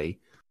 Logically,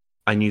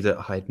 I knew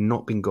that I had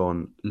not been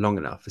gone long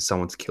enough for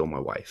someone to kill my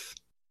wife,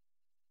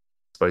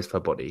 dispose of her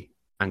body,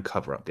 and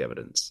cover up the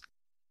evidence.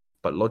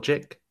 But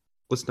logic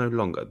was no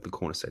longer the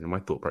cornerstone of my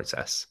thought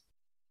process.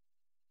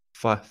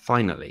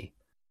 Finally,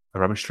 I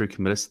rummaged through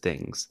Camilla's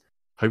things,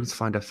 hoping to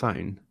find her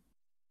phone,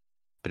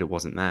 but it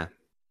wasn't there.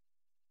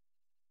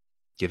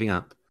 Giving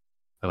up,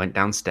 I went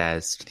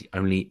downstairs to the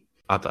only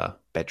other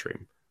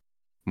bedroom,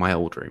 my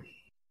old room.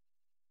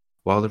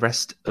 While the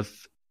rest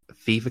of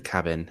Fever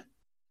Cabin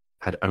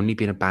had only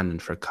been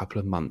abandoned for a couple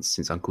of months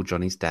since Uncle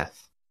Johnny's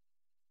death,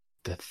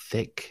 the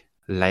thick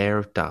layer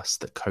of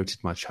dust that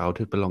coated my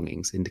childhood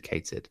belongings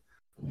indicated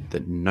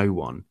that no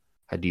one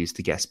had used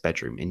the guest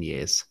bedroom in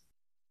years.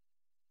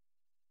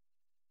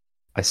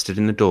 I stood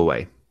in the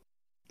doorway,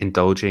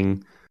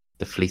 indulging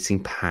the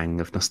fleeting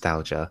pang of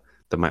nostalgia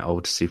that my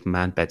old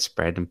Superman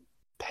bedspread and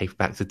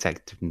paperback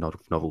detective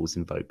novels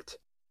invoked.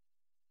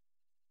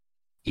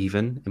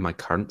 Even in my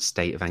current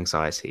state of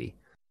anxiety,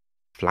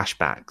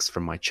 flashbacks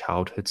from my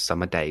childhood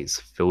summer days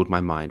filled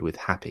my mind with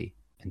happy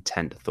and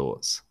tender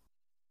thoughts.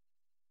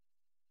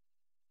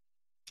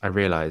 I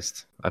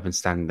realized I'd been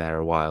standing there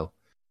a while,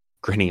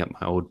 grinning at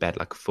my old bed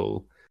like a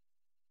fool,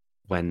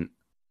 when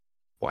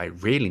what I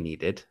really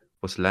needed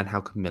was to learn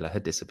how Camilla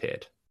had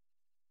disappeared.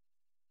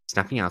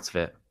 Snapping out of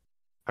it,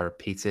 I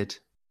repeated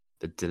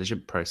the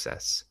diligent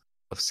process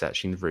of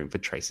searching the room for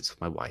traces of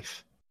my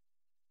wife.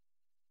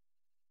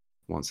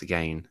 Once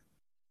again,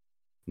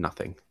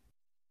 nothing.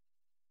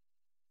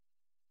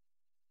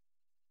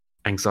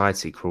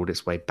 Anxiety crawled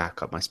its way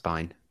back up my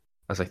spine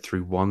as I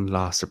threw one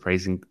last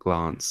appraising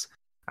glance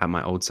at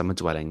my old summer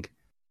dwelling,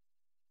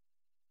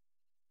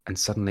 and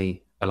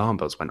suddenly alarm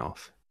bells went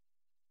off.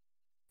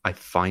 I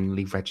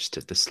finally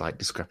registered the slight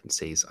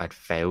discrepancies I'd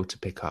failed to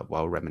pick up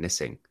while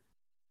reminiscing.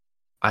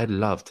 I had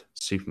loved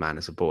Superman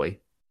as a boy,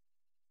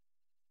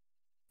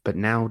 but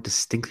now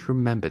distinctly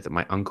remembered that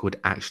my uncle had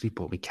actually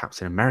bought me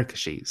Captain America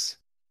sheets.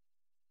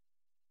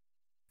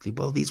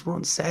 Well, these were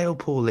on sale,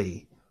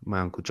 Paulie, my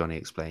Uncle Johnny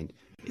explained.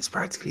 It's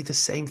practically the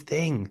same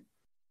thing.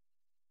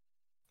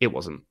 It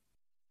wasn't.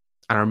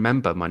 And I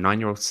remember my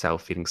 9-year-old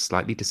self feeling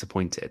slightly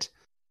disappointed,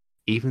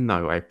 even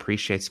though I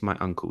appreciated my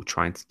uncle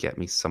trying to get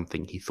me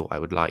something he thought I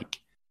would like.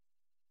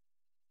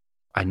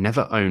 I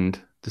never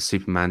owned the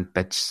Superman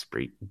bed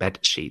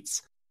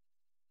sheets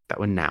that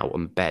were now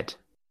on the bed.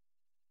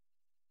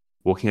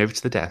 Walking over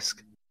to the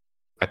desk,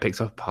 I picked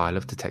up a pile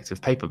of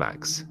detective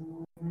paperbacks.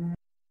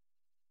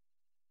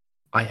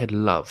 I had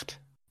loved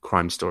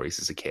crime stories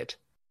as a kid.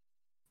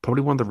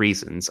 Probably one of the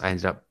reasons I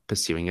ended up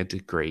pursuing a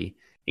degree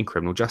in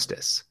criminal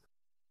justice.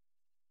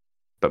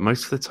 But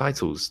most of the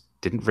titles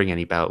didn't ring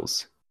any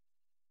bells.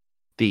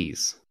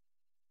 These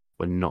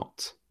were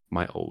not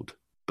my old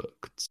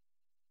books.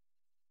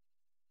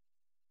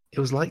 It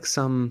was like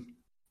some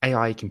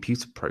AI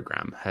computer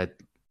program had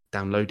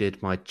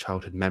downloaded my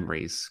childhood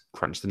memories,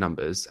 crunched the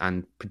numbers,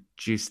 and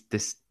produced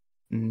this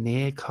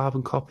near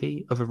carbon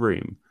copy of a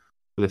room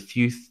with a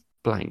few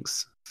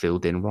blanks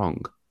filled in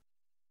wrong.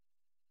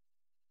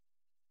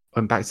 I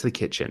went back to the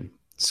kitchen,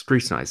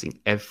 scrutinizing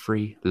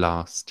every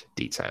last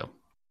detail.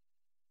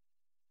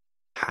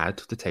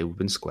 Had the table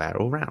been square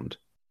or round?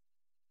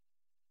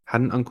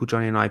 Hadn't Uncle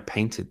Johnny and I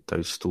painted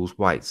those stools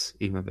white,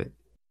 even though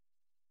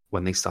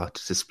when they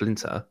started to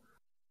splinter?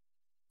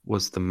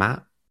 Was the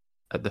mat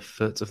at the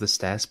foot of the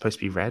stairs supposed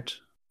to be red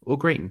or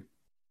green?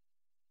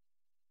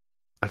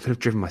 I could have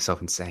driven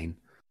myself insane,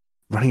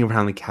 running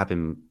around the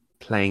cabin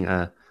playing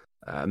a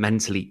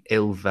mentally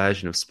ill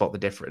version of Spot the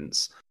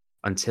Difference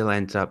until I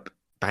ended up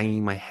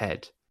banging my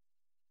head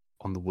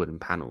on the wooden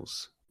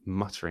panels,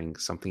 muttering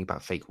something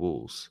about fake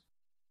walls.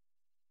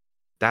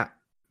 That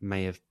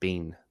may have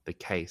been the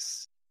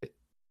case.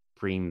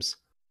 Screams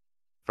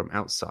from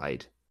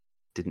outside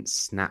didn't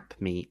snap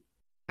me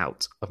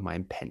out of my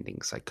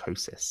impending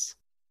psychosis.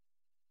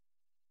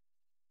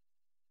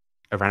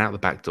 I ran out the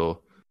back door,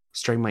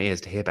 strained my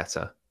ears to hear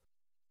better.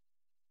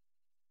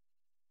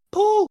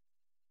 Paul!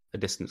 A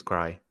distant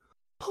cry.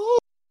 Paul,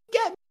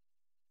 get me!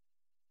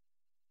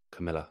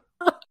 Camilla.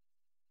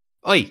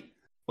 Oi!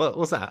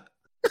 What's that?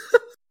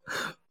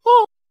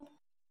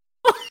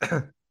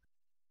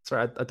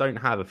 Sorry, I don't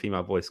have a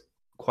female voice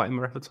quite in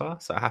my repertoire,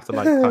 so I have to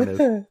kind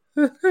of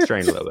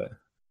strain a little bit.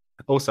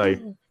 Also,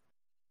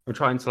 I'm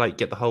trying to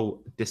get the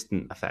whole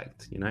distant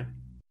effect,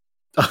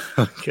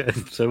 Okay,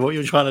 so what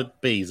you're trying to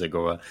be,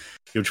 Zagora,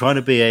 you're trying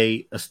to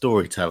be a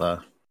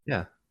storyteller,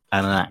 yeah,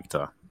 and an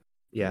actor.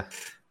 Yeah.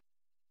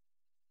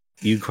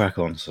 You crack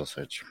on,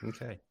 sausage.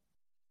 Okay.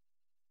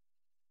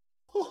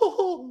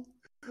 Oh,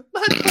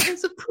 that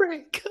guy's a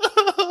prick.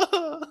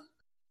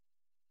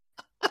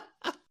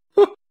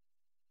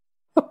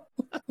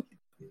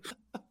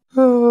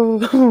 Oh.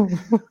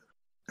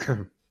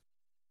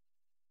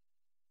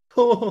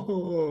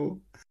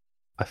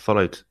 I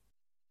followed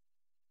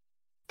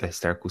the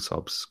hysterical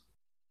sobs.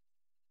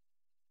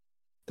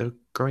 They were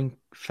growing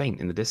faint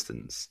in the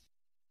distance.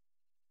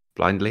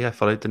 Blindly, I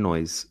followed the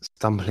noise,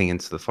 stumbling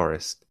into the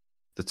forest,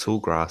 the tall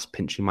grass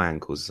pinching my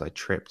ankles as I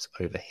tripped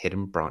over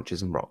hidden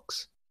branches and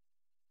rocks.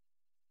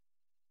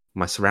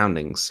 My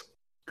surroundings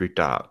grew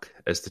dark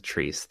as the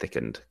trees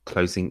thickened,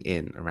 closing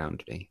in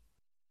around me.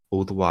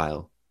 All the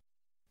while,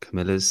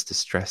 Camilla's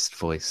distressed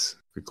voice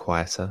grew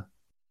quieter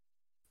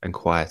and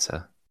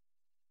quieter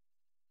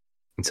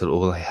until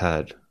all I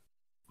heard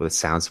were the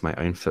sounds of my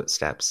own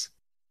footsteps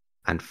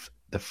and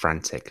the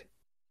frantic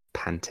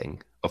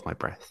panting of my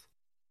breath.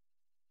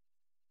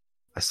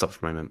 I stopped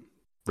for a moment,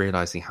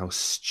 realizing how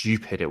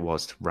stupid it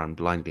was to run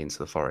blindly into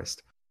the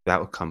forest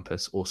without a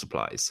compass or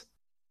supplies.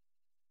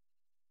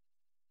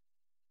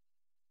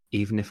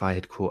 Even if I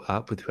had caught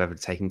up with whoever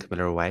had taken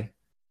Camilla away,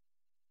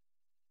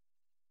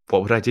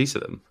 what would I do to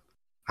them?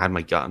 I had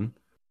my gun,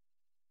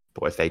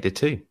 but what if they did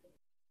too?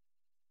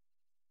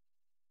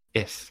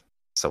 If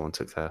someone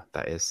took her,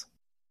 that is.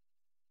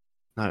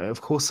 No,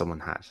 of course someone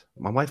had.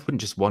 My wife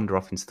wouldn't just wander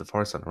off into the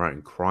forest on her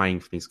own, crying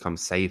for me to come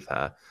save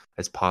her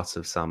as part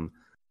of some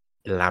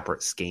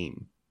elaborate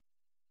scheme.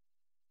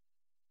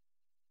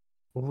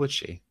 Or would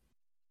she?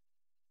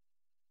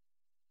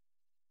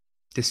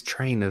 This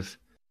train of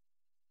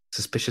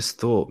suspicious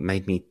thought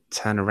made me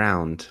turn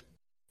around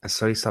and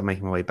slowly start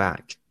making my way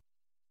back.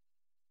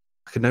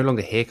 I could no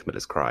longer hear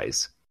Camilla's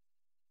cries,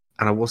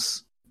 and I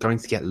was going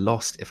to get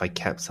lost if I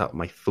kept up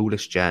my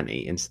foolish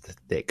journey into the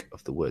thick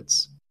of the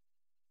woods.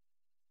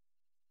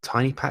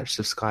 Tiny patches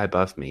of sky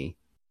above me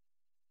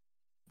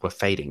were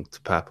fading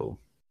to purple.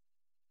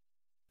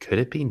 Could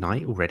it be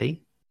night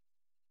already?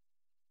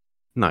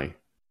 No,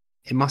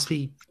 it must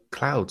be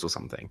clouds or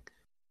something.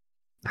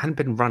 I hadn't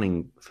been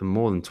running for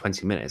more than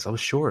 20 minutes, I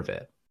was sure of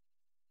it.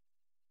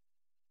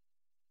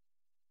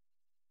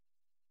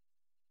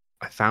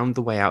 I found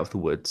the way out of the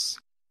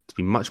woods to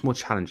be much more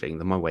challenging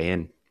than my way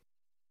in.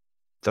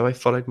 Though I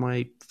followed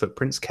my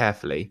footprints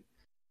carefully,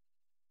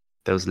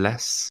 there was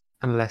less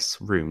and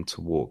less room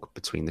to walk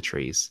between the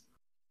trees.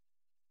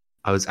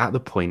 I was at the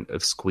point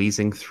of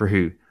squeezing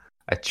through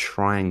a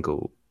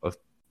triangle of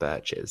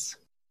birches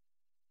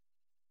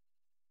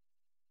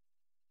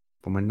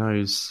when my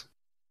nose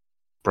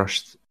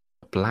brushed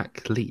a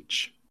black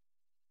leech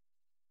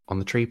on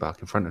the tree bark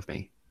in front of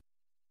me.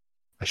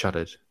 I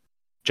shuddered,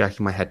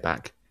 jerking my head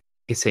back,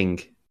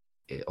 hitting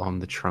it on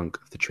the trunk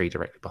of the tree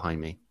directly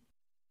behind me.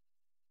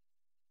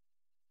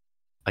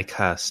 I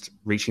cursed,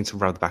 reaching to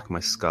rub the back of my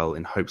skull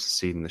in hopes of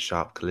soothing the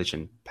sharp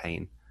collision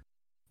pain.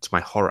 To my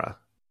horror,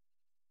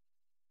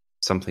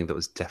 something that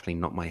was definitely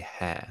not my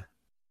hair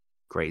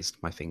grazed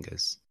my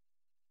fingers.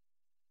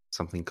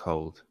 Something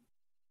cold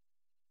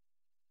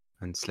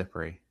and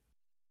slippery.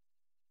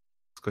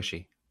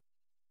 Squishy.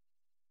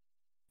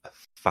 A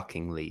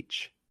fucking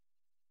leech.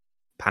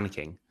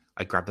 Panicking,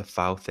 I grabbed the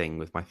foul thing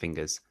with my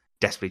fingers,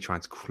 desperately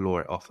trying to claw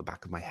it off the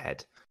back of my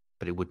head,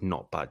 but it would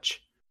not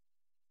budge.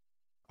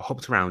 I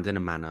hopped around in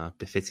a manner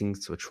befitting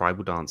to a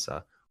tribal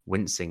dancer,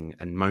 wincing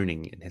and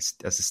moaning as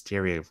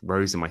hysteria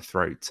rose in my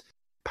throat.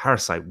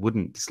 Parasite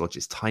wouldn't dislodge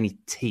its tiny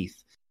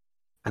teeth,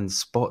 and the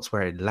spots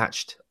where it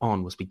latched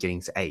on was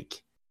beginning to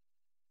ache.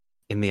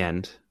 In the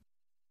end,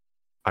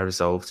 I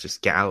resolved to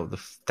just get out of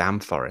the damn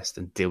forest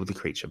and deal with the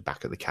creature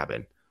back at the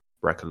cabin,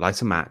 where I could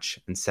light a match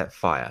and set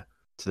fire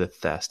to the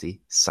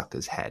thirsty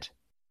sucker's head.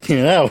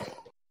 Yeah.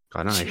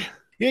 I know.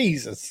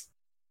 Jesus.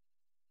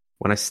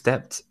 When I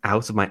stepped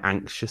out of my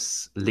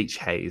anxious leech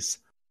haze,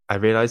 I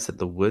realized that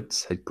the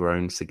woods had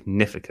grown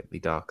significantly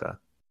darker.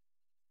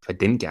 If I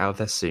didn't get out of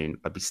there soon,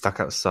 I'd be stuck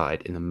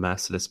outside in the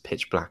merciless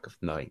pitch black of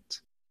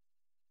night.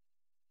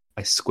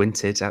 I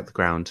squinted at the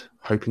ground,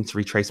 hoping to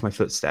retrace my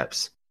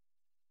footsteps,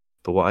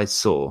 but what I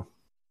saw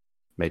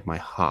made my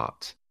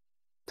heart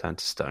turn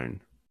to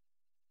stone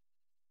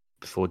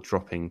before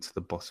dropping to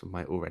the bottom of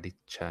my already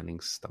churning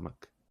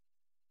stomach.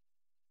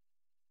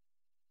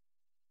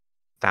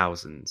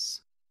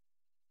 Thousands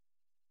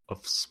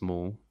of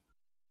small,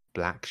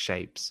 black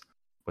shapes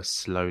were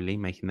slowly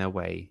making their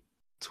way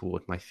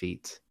toward my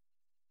feet.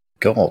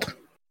 God.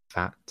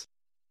 Fat,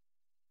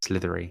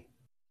 slithery,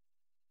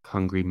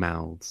 hungry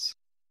mouths,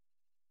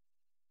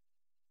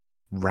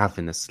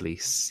 ravenously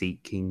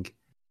seeking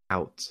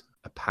out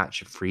a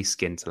patch of free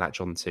skin to latch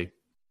onto.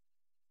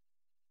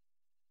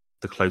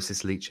 The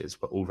closest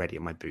leeches were already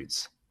in my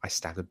boots. I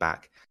staggered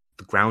back,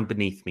 the ground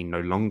beneath me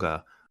no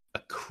longer a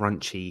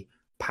crunchy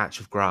patch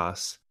of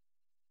grass,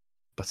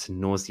 but a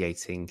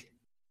nauseating...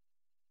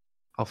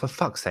 Oh, for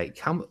fuck's sake,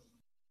 how...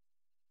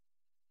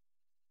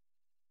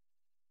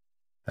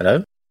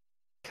 Hello?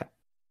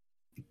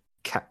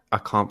 I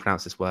can't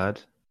pronounce this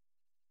word.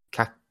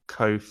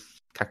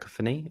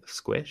 Cacophony of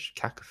squish?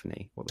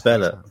 Cacophony. What the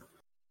Spell fuck it. is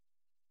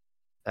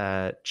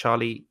that?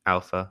 Charlie,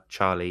 Alpha,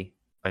 Charlie,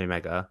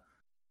 Omega,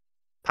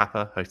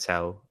 Papa,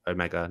 Hotel,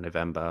 Omega,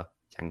 November,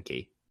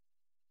 Yankee.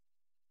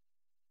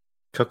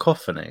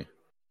 Cacophony.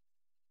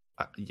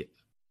 Yeah.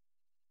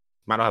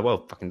 Man, I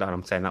well fucking done.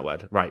 I'm saying that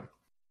word. Right.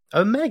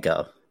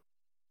 Omega.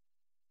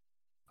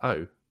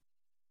 Oh.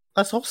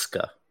 That's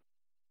Oscar.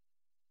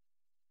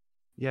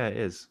 Yeah, it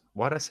is.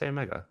 Why did I say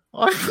Omega?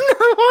 I have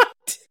no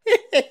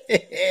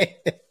idea.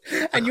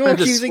 And you're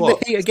kinda accusing swapped.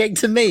 the heat again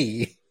to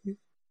me.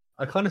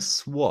 I kind of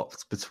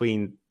swapped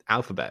between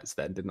alphabets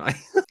then, didn't I?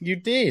 You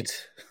did.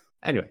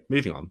 Anyway,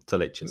 moving on to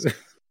leeches.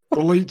 The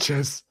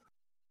leeches.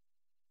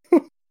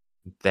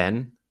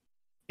 Then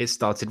it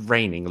started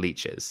raining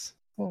leeches.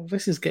 Oh,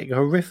 this is getting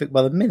horrific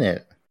by the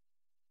minute.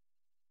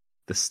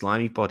 The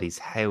slimy bodies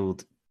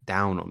hailed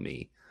down on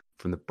me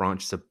from the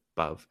branches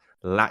above,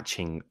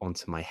 latching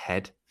onto my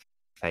head,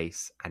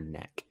 face, and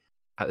neck.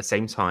 At the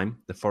same time,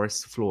 the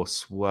forest floor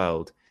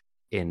swirled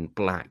in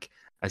black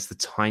as the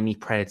tiny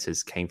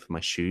predators came for my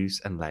shoes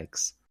and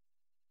legs.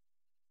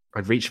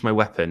 I'd reached my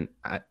weapon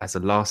as a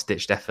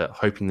last-ditched effort,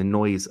 hoping the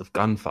noise of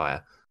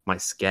gunfire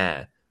might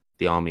scare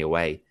the army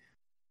away.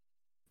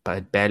 But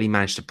I'd barely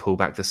managed to pull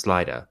back the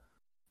slider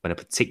when a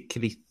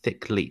particularly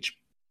thick leech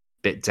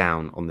bit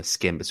down on the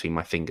skin between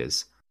my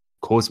fingers,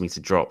 caused me to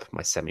drop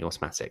my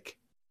semi-automatic.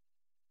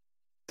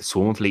 The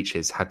swarm of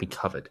leeches had me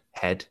covered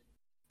head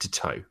to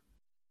toe,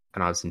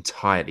 and I was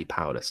entirely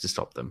powerless to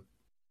stop them.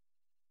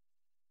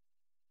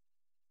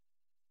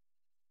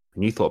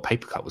 And you thought a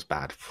paper cut was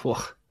bad.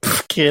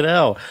 Fucking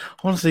hell.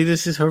 Honestly,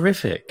 this is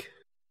horrific.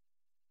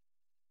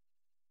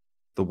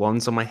 The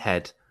ones on my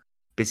head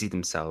busied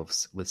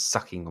themselves with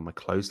sucking on my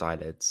closed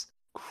eyelids,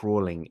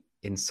 crawling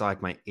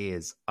inside my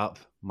ears, up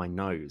my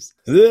nose,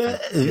 and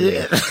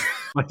filling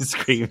my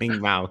screaming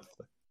mouth.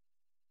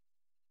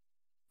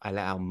 I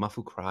let out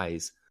muffled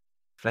cries,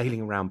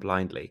 flailing around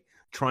blindly,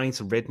 trying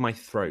to rid my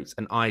throat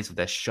and eyes of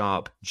their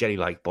sharp,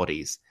 jelly-like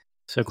bodies.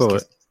 So,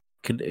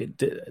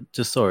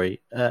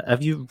 sorry,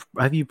 have you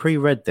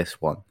pre-read this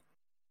one?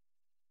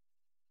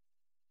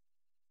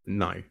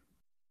 No.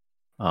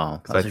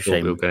 Oh, that's a I shame.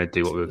 thought we were going to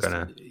do what we were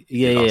going to.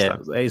 Yeah.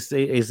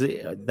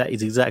 That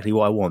is exactly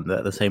what I want. But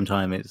at the same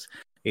time,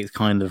 it's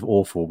kind of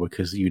awful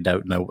because you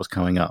don't know what's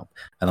coming up,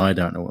 and I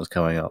don't know what's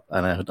coming up,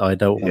 and I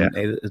don't want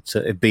it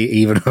to be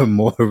even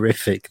more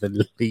horrific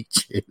than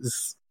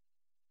leeches.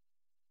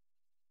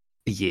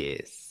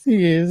 Yes.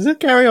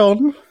 Carry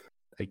on.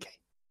 Okay.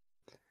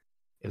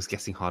 It was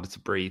getting harder to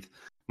breathe.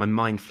 My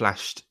mind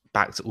flashed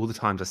back to all the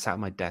times I sat at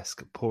my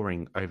desk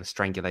poring over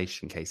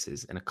strangulation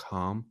cases in a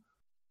calm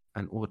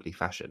and orderly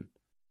fashion.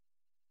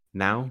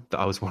 Now that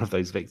I was one of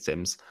those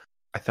victims,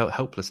 I felt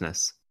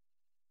helplessness,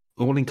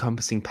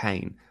 all-encompassing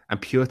pain,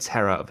 and pure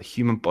terror of a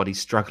human body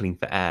struggling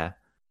for air.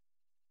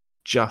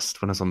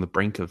 Just when I was on the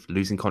brink of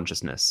losing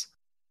consciousness,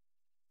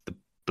 the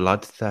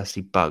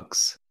bloodthirsty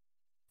bugs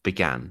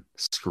began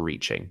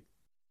screeching.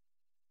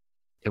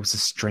 It was the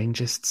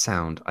strangest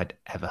sound I'd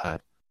ever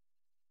heard.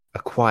 A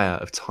choir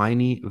of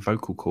tiny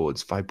vocal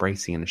cords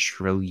vibrating in a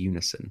shrill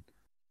unison.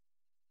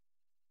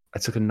 I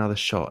took another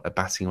shot at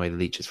batting away the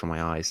leeches from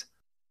my eyes.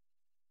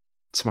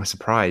 To my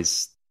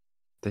surprise,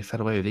 they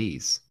fell away with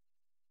ease.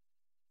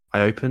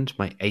 I opened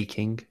my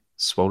aching,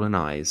 swollen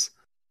eyes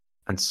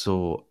and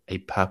saw a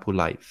purple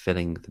light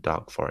filling the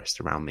dark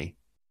forest around me.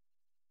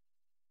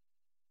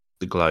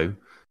 The glow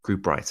grew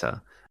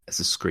brighter as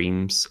the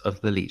screams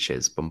of the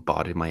leeches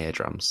bombarded my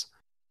eardrums.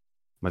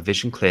 My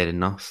vision cleared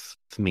enough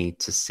for me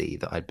to see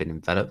that I'd been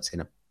enveloped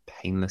in a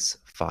painless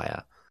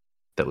fire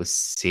that was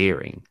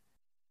searing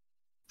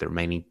the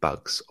remaining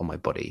bugs on my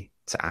body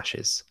to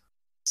ashes,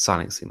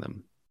 silencing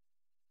them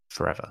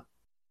forever.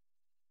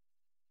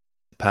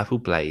 The purple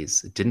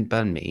blaze didn't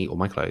burn me or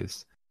my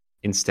clothes.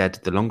 Instead,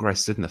 the longer I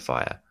stood in the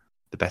fire,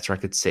 the better I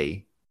could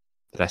see,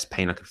 the less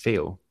pain I could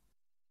feel.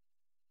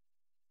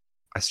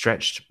 I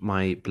stretched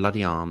my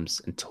bloody arms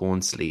and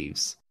torn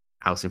sleeves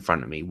out in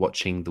front of me,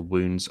 watching the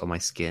wounds on my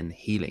skin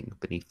healing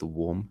beneath the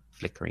warm,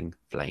 flickering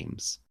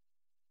flames.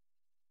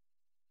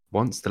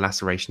 Once the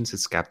lacerations had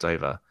scabbed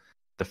over,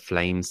 the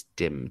flames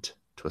dimmed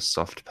to a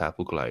soft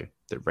purple glow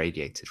that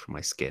radiated from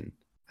my skin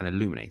and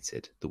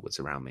illuminated the woods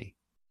around me.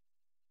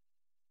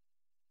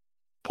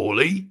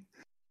 Paulie?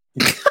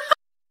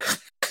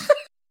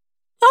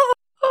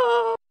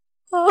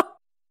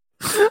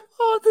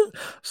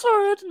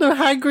 Sorry, I didn't know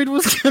Hagrid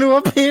was going to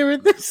appear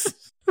in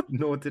this.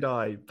 Nor did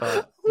I,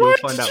 but you'll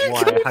find out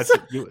why I had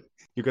to.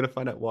 You're going to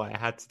find out why I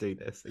had to do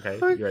this. Okay,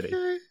 you ready?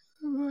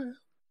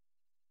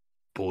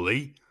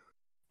 Paulie,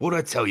 what did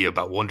I tell you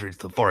about wandering to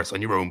the forest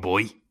on your own,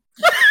 boy?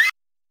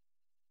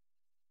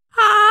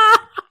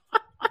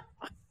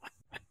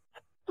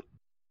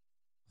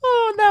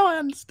 Oh, now I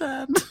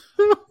understand.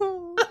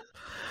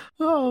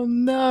 Oh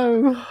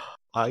no!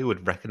 I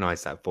would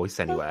recognise that voice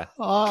anywhere.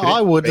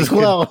 I would as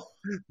well.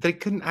 They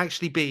couldn't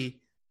actually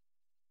be.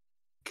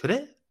 Could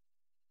it?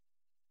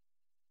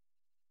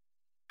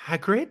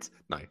 Hagrid?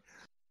 No.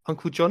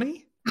 Uncle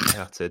Johnny? I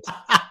uttered,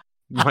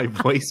 my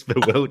voice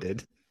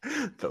bewildered,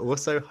 but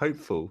also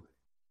hopeful,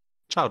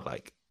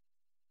 childlike.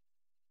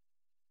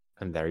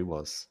 And there he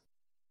was,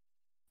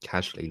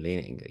 casually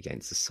leaning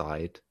against the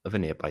side of a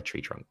nearby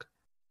tree trunk.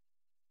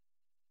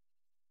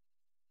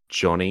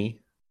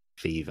 Johnny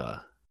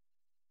Fever.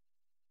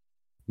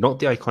 Not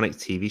the iconic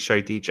TV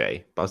show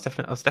DJ, but I was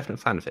definitely a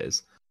fan of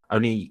his.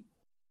 Only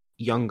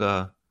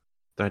younger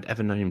than I'd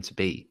ever known him to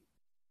be.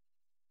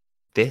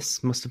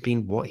 This must have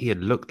been what he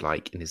had looked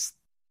like in his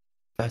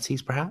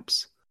 30s,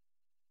 perhaps?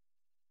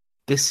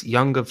 This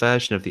younger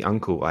version of the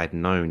uncle I had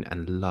known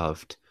and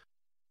loved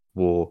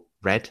wore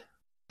red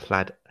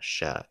plaid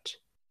shirt,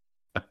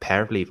 a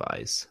pair of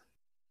Levi's,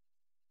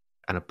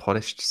 and a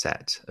polished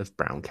set of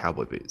brown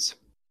cowboy boots.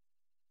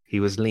 He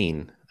was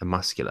lean and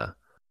muscular,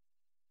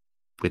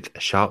 with a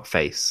sharp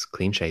face,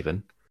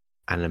 clean-shaven,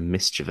 and a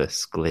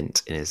mischievous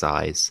glint in his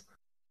eyes.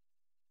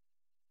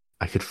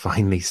 I could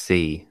finally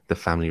see the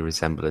family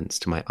resemblance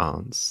to my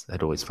aunts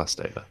I'd always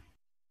fussed over.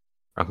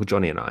 Uncle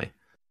Johnny and I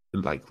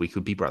looked like we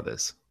could be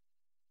brothers.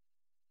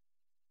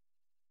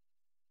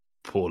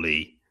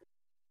 Paulie,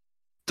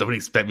 don't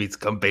expect me to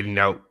come bailing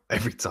out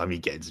every time you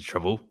get into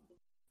trouble.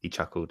 He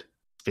chuckled,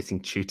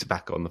 spitting chew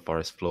tobacco on the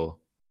forest floor.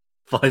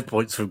 5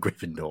 points from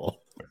Gryffindor.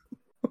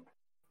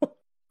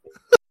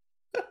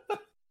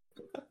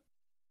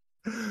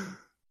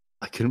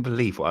 I couldn't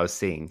believe what I was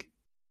seeing.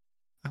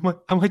 Am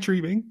I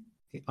dreaming?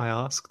 I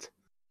asked.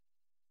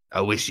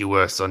 I wish you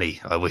were, Sonny.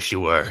 I wish you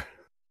were.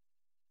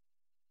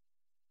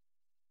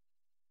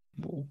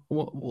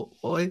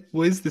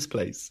 What is this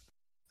place?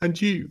 And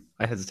you?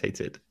 I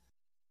hesitated.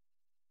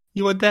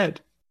 You are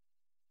dead.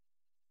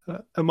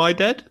 Am I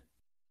dead?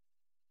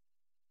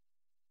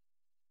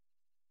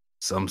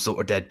 Some sort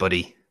of dead,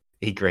 buddy.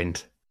 He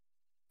grinned.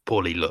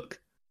 Paulie, look.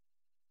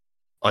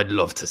 I'd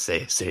love to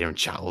sit here and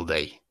chat all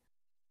day,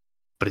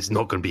 but it's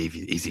not going to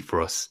be easy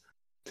for us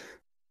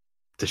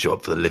to show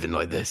up for the living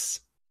like this.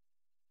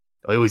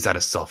 I always had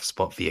a soft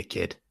spot for you,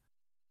 kid,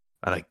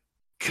 and I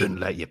couldn't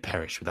let you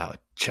perish without a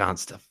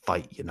chance to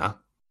fight, you know?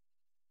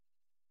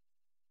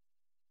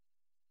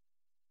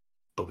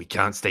 But we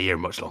can't stay here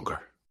much longer.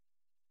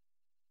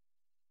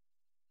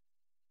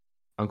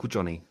 Uncle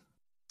Johnny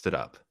stood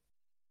up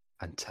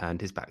and turned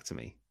his back to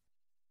me.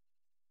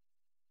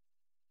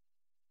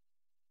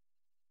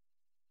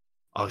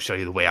 I'll show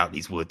you the way out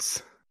these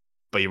woods,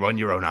 but you're on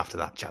your own after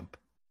that, champ.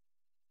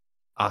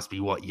 Ask me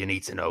what you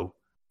need to know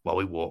while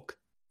we walk,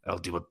 and I'll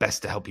do my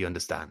best to help you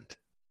understand.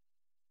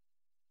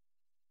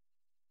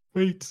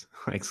 Wait,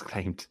 I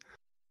exclaimed,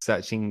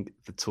 searching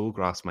the tall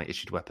grass for my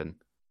issued weapon.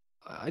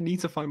 I need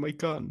to find my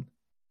gun.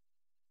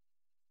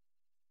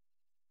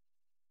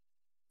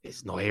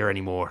 It's not here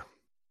anymore.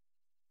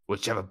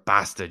 Whichever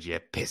bastard you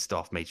pissed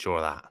off made sure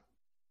of that,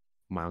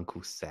 my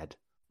uncle said,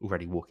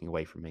 already walking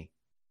away from me.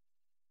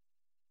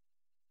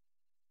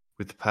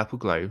 With the purple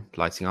glow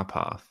lighting our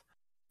path,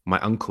 my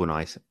uncle and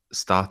I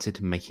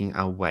started making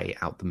our way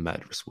out the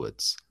murderous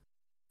woods.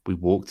 We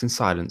walked in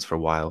silence for a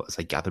while as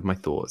I gathered my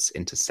thoughts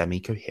into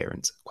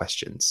semi-coherent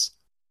questions.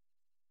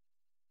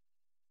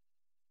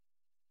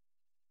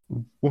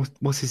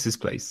 What is this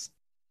place?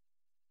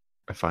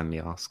 I finally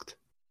asked.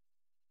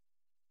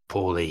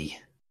 Paulie.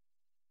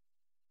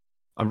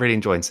 I'm really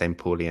enjoying saying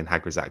Paulie in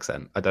Hagrid's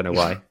accent. I don't know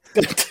why.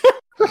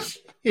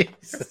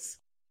 Jesus.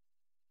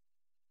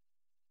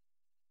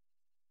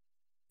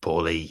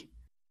 Paulie.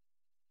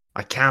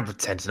 I can't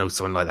pretend to know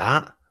someone like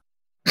that.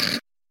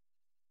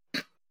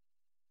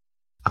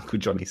 Uncle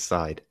Johnny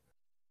sighed.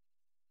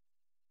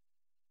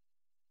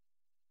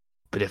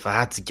 But if I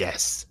had to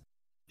guess,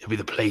 it'd be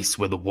the place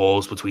where the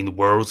walls between the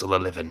worlds of the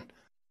living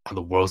and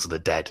the worlds of the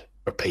dead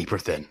are paper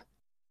thin.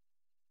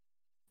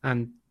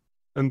 And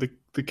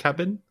the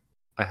cabin?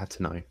 I had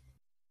to know.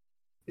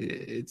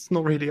 It's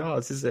not really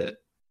ours, is it?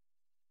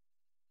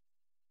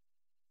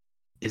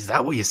 Is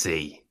that what you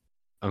see?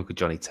 Uncle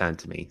Johnny turned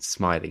to me,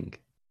 smiling,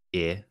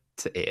 ear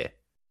to ear.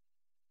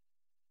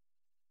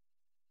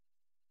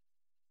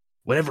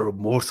 Whenever a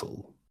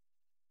mortal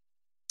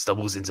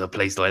stumbles into a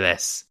place like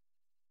this,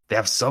 they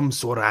have some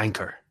sort of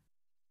anchor.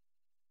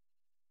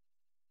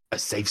 A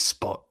safe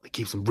spot that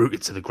keeps them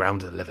rooted to the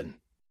ground of the living.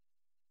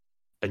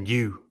 And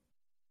you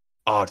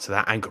are to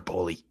that anchor,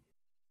 Paulie.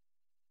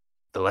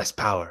 The less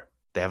power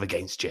they have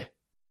against you.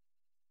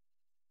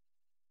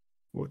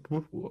 What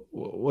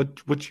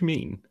do you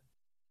mean?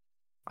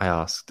 I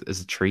asked as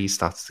the trees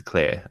started to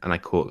clear and I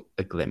caught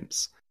a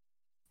glimpse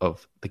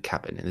of the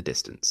cabin in the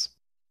distance.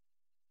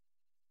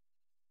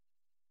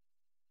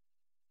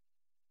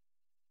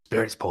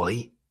 Spirits,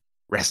 Paulie.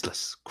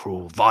 Restless,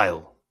 cruel,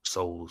 vile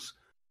souls.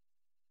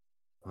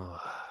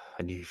 Oh,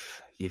 and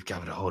you've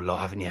gathered a whole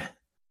lot, haven't you?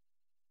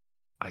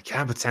 I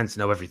can't pretend to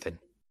know everything,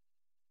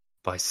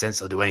 but I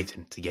sense I'll do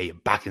anything to get you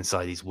back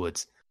inside these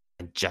woods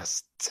and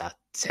just to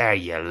tear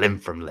you limb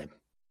from limb.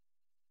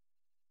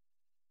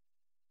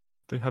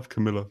 They have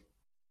Camilla.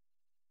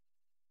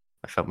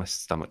 I felt my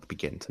stomach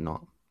begin to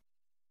knot.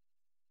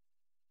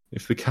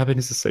 If the cabin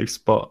is a safe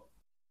spot,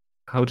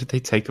 how did they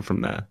take her from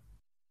there?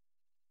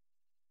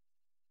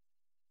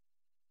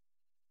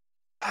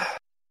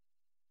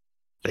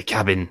 The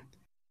cabin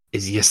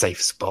is your safe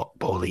spot,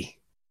 Paulie.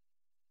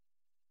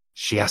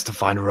 She has to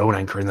find her own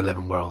anchor in the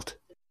living world.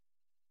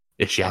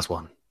 If she has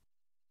one.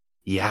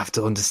 You have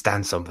to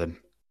understand something.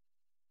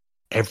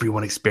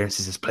 Everyone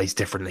experiences this place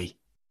differently.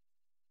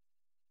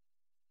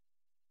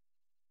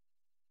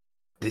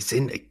 This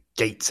isn't a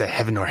gate to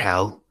heaven or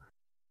hell,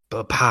 but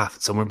a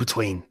path somewhere in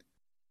between.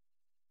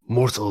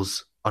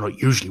 Mortals are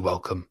not usually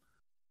welcome,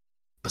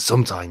 but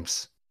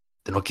sometimes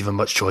they're not given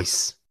much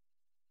choice.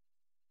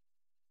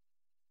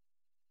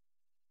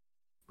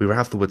 We were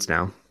out of the woods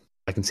now.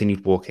 I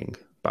continued walking,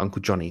 but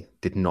Uncle Johnny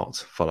did not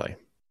follow.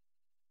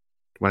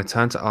 When I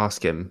turned to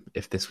ask him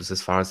if this was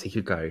as far as he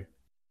could go,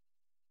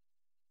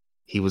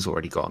 he was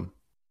already gone.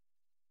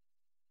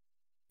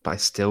 But I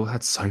still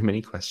had so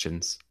many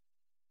questions.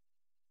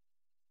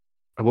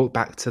 I walked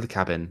back to the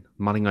cabin,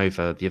 mulling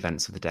over the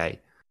events of the day,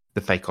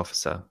 the fake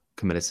officer,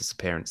 Camilla's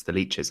disappearance, the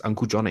leeches,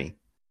 Uncle Johnny.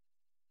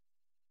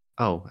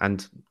 Oh,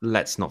 and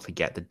let's not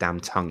forget the damn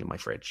tongue in my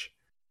fridge.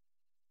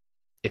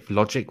 If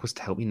logic was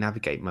to help me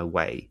navigate my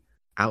way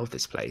out of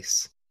this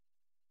place,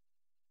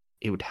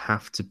 it would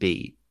have to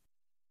be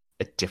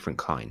a different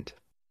kind.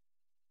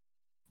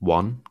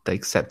 One that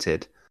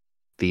accepted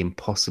the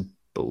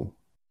impossible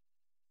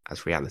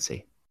as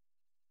reality.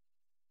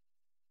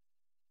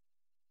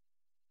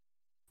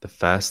 The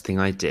first thing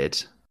I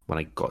did when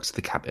I got to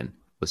the cabin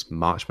was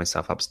march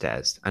myself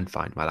upstairs and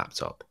find my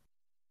laptop.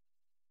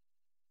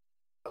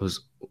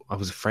 I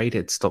was afraid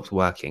it stopped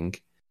working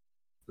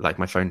like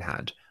my phone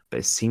had, but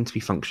it seemed to be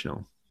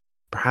functional.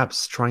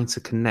 Perhaps trying to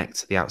connect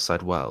to the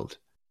outside world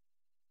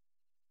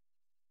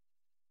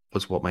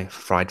was what my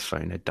fried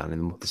phone had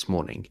done this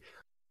morning,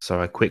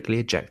 so I quickly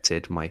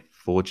ejected my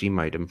 4G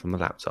modem from the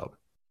laptop.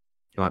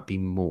 It might be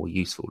more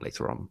useful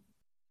later on.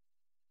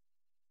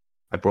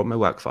 I brought my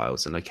work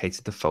files and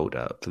located the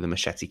folder for the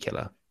machete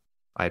killer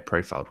I had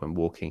profiled when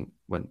working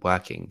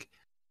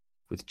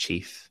with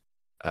Chief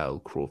Earl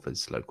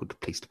Crawford's local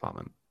police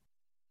department.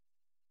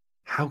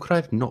 How could I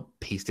have not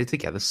pieced it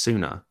together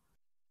sooner?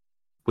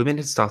 Women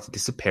had started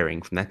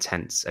disappearing from their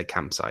tents at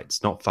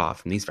campsites not far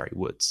from these very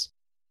woods.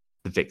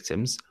 The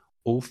victims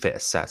all fit a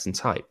certain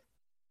type.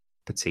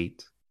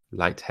 Petite,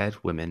 light-haired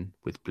women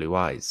with blue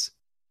eyes.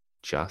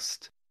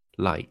 Just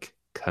like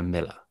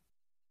Camilla.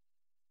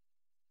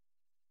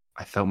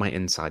 I felt my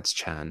insides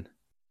churn.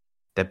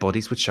 Their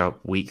bodies would show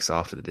up weeks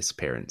after the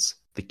disappearance.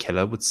 The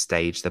killer would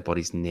stage their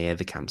bodies near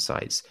the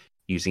campsites,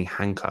 using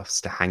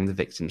handcuffs to hang the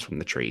victims from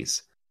the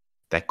trees.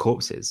 Their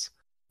corpses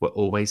were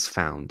always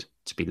found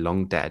to be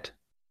long dead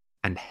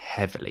and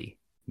heavily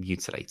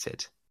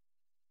mutilated.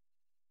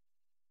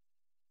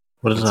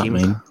 What does that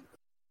mean?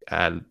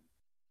 Trying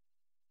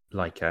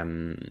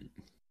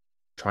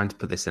to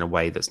put this in a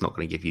way that's not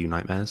going to give you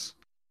nightmares.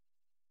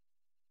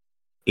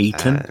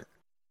 Eaten?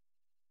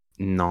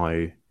 No.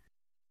 I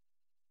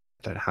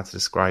don't know how to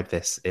describe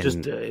this. It's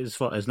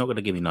not going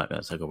to give me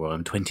nightmares.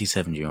 I'm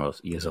 27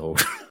 years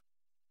old.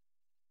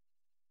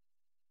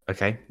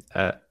 Okay.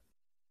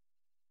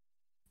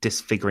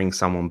 Disfiguring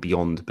someone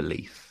beyond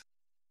belief.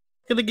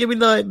 Going to give me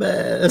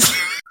nightmares.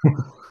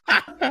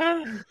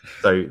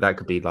 So that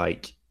could be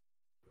like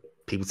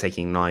people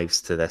taking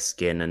knives to their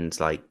skin and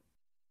like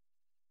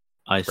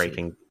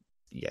raping.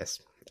 Yes.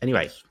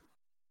 Anyway.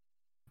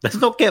 Let's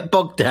not get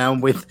bogged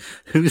down with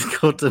who's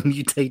got a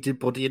mutated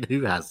body and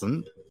who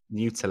hasn't.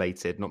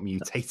 Mutilated, not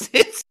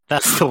mutated.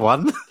 That's the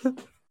one.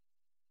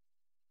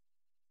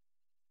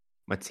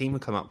 My team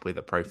would come up with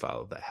a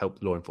profile that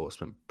helped law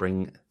enforcement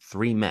bring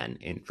 3 men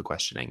in for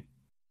questioning.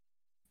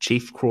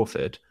 Chief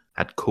Crawford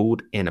had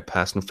called in a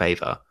personal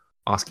favour,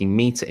 asking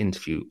me to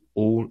interview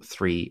all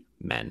 3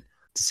 men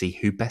to see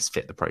who best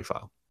fit the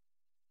profile.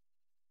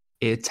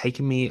 It had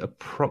taken me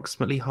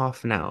approximately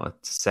half an hour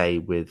to say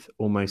with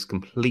almost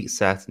complete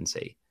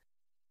certainty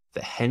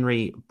that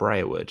Henry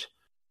Briarwood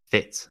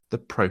fit the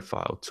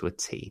profile to a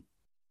T.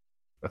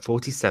 A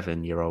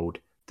 47-year-old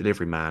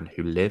delivery man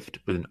who lived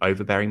with an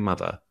overbearing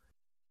mother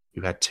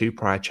who had 2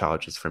 prior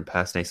charges for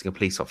impersonating a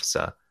police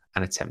officer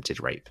and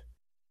attempted rape.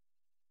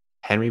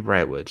 Henry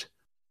Briarwood,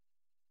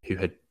 who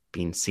had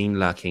been seen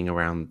lurking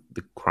around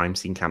the crime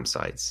scene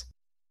campsites.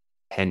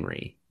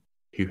 Henry,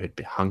 who had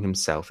hung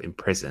himself in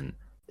prison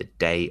the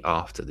day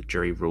after the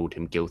jury ruled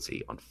him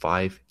guilty on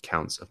 5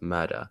 counts of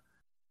murder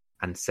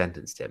and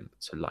sentenced him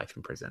to life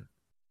in prison.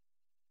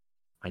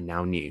 I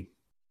now knew,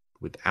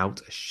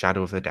 without a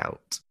shadow of a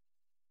doubt,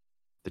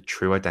 the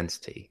true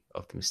identity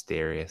of the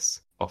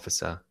mysterious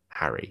Officer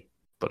Harry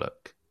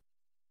Bullock.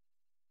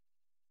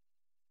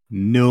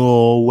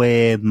 No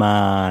way,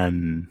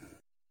 man.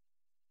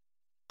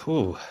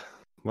 Ooh,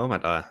 well,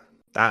 Matt,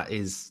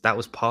 that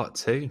was part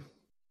 2.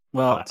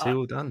 Well, part 2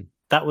 all done.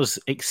 That was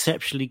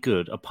exceptionally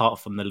good, apart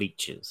from the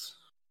leeches.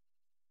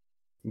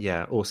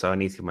 Yeah, also, I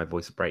need to give my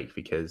voice a break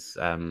because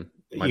my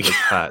voice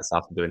hurts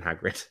after doing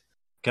Hagrid.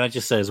 Can I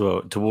just say as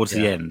well, towards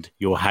the end,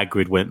 your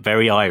Hagrid went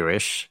very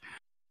Irish,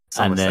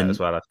 Somerset and then as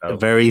well, I felt.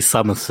 Very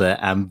Somerset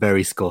and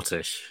very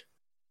Scottish.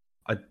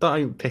 I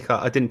didn't pick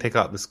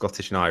up the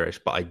Scottish and Irish,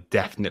 but I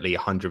definitely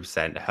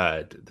 100%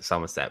 heard the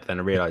Somerset. But then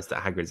I realised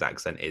that Hagrid's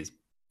accent is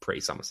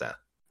pretty Somerset.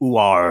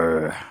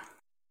 Ooh,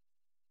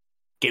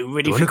 get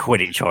ready for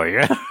Quidditch, are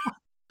you?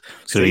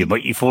 So you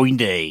might you find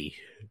day.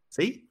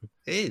 See?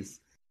 It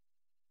is.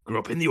 Grew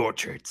up in the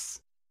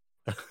orchards.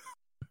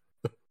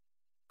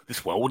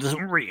 This world isn't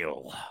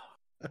real.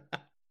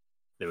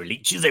 There are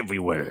leeches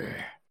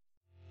everywhere.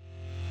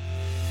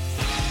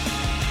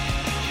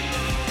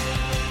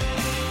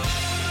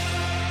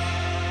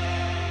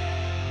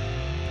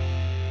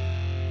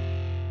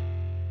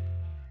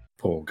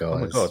 Poor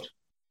guys. Oh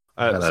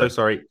my god.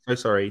 So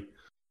sorry.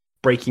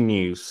 Breaking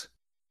news.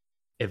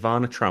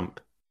 Ivana Trump,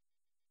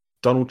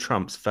 Donald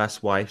Trump's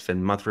first wife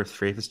and mother of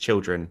 3 of his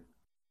children,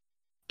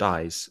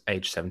 dies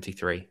age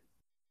 73.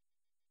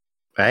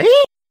 Hey?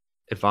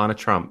 Ivana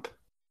Trump.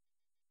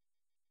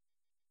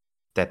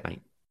 Dead,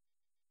 mate.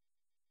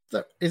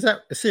 Is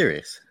that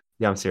serious?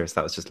 Yeah, I'm serious.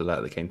 That was just a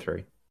letter that came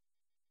through.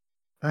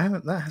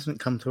 That hasn't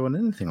come through on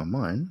anything on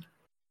mine.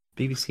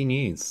 BBC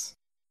News.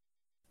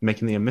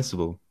 Making the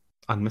unmissable.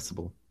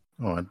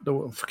 Oh, I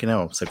don't fucking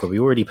hell. So we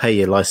already pay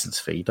your license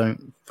fee.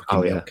 Don't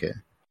fucking milk it.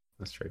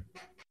 That's true.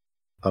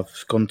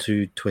 I've gone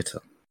to Twitter.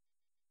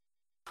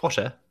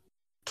 Twitter?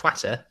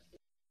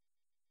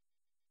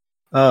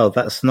 Oh,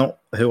 that's not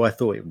who I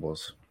thought it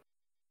was.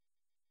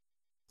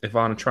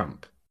 Ivana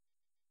Trump.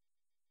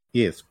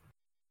 Yes.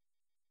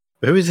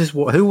 Who is his?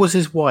 Who was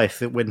his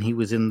wife when he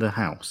was in the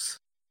house?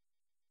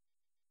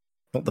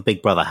 Not the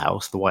Big Brother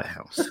house, the White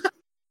House.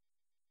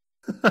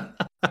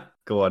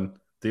 Go on,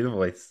 do the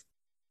voice.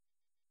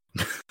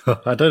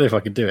 I don't know if I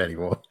can do it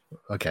anymore.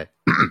 Okay.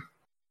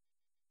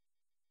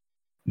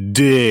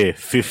 Dear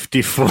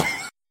 54.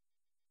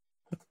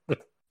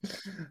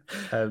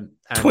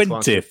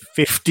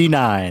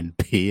 20:59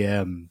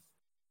 p.m.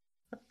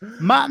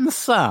 Matt and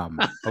Sam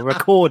are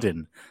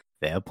recording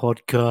their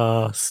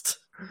podcast.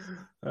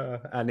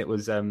 And it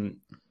was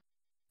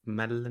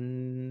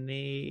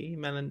Melanie.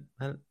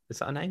 Is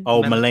that her name?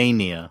 Oh,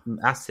 Melania.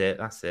 That's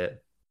it.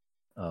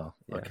 Oh,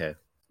 yeah. Okay.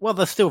 Well,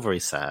 they're still very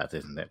sad,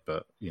 isn't it?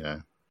 But, Yeah,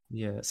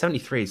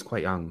 73 is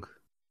quite young.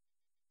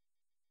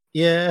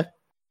 Yeah.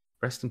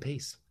 Rest in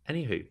peace.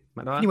 Anywho,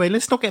 anyway,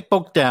 let's not get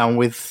bogged down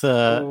with...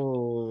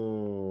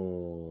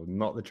 Oh,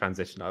 not the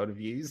transition I would have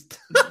used.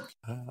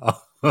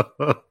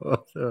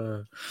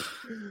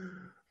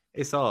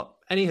 It's art.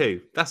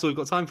 Anywho, that's all we've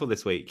got time for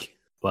this week.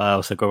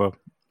 Wow, Segura.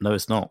 No,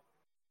 it's not.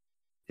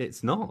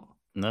 It's not.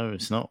 No,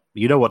 it's not.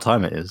 You know what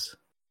time it is.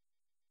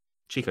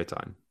 Chico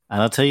time.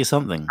 And I'll tell you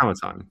something. Hammer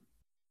time.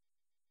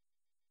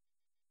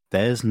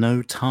 There's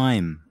no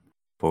time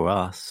for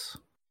us.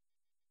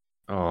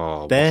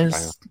 Oh,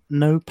 there's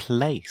no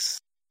place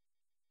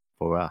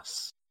for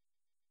us.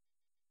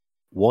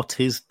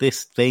 What is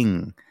this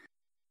thing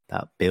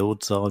that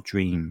builds our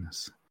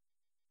dreams,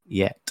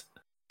 yet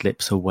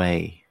slips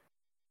away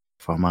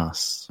from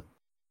us?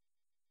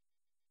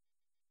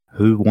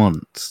 Who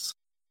wants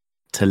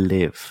to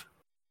live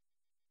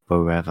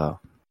forever?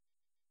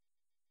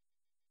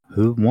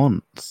 Who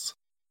wants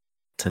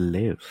to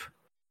live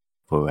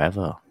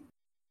forever?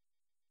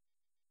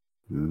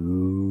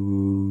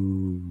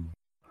 Ooh.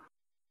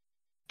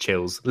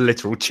 Chills,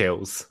 literal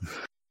chills.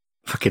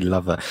 Fucking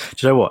love that.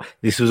 Do you know what?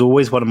 This was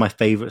always one of my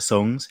favorite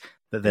songs.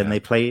 But then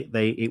it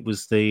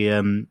was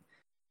the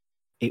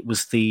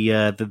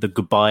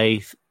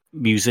goodbye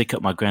music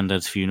at my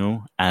granddad's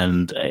funeral,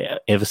 and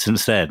ever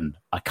since then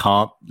I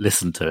can't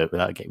listen to it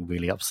without getting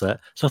really upset.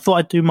 So I thought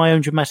I'd do my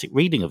own dramatic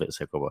reading of it.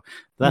 So but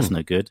that's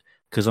no good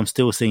because I'm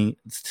still saying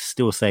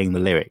the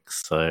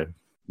lyrics. So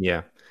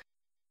yeah.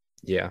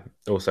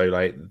 Also,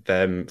 like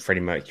Freddie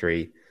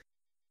Mercury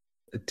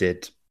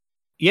did.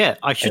 Yeah,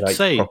 I should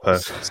say proper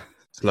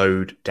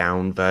slowed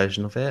down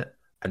version of it,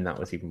 and that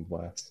was even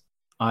worse.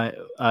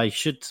 I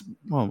should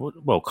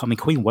well. I mean,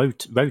 Queen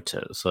wrote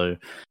it, so.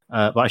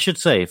 But I should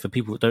say, for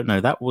people that don't know,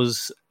 that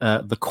was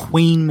the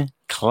Queen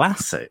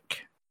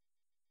classic.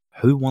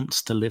 Who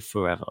Wants to Live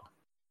Forever?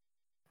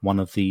 One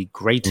of the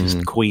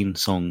greatest Queen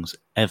songs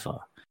ever,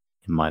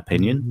 in my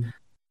opinion,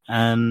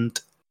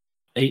 and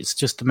it's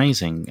just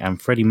amazing.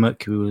 And Freddie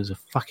Mercury was a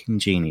fucking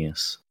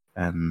genius,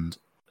 and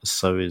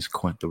so is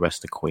quite the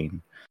rest of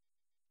Queen.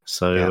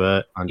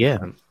 So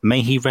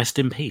may he rest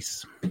in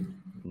peace.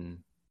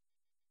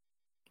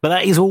 But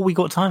that is all we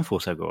got time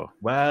for, Segura.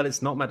 Well,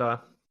 it's not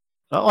Medea.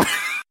 Oh,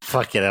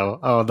 fucking hell.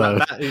 Oh, no.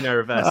 That Uno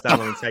reverse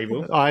down on the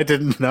table. I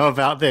didn't know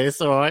about this.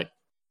 All right.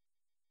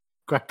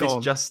 Crack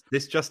on.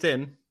 This just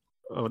in.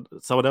 Oh,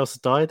 someone else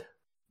has died?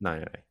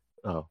 No.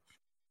 Oh.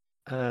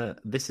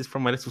 This is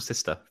from my little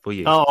sister for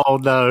you. Oh,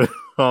 no.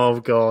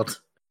 Oh, God.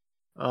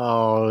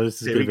 Oh,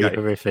 this is going to be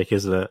horrific,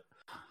 isn't it?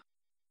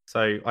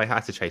 So I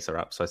had to chase her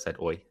up. So I said,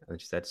 oi.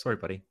 And she said, sorry,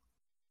 buddy.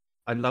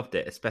 I loved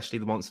it, especially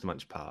the Monster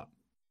Munch part.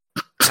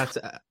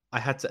 I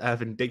had to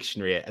Urban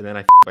Dictionary it, and then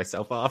I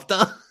myself after.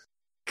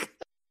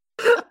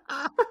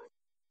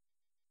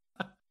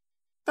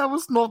 That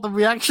was not the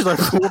reaction I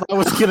thought I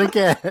was going to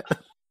get.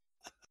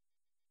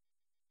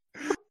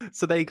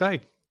 So there you go.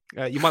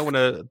 You might want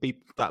to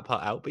beep that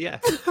part out, but yeah.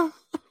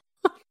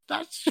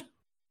 How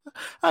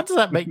does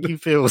that make you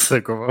feel,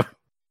 Segura?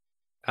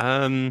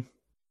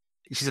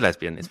 She's a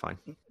lesbian. It's fine.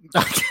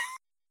 Okay.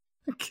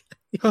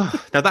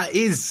 Now that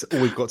is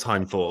all we've got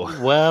time for.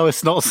 Well,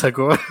 it's not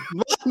Segura.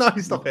 No,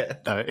 stop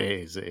it. No, it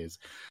is. It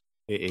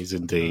is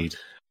indeed.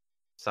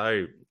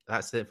 So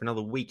that's it for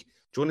another week.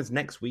 Join us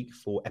next week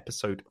for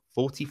episode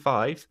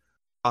 45.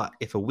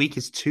 If a week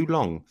is too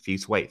long for you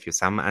to wait for your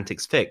Sam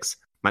Antics fix,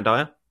 Matt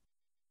Dyer,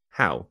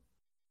 how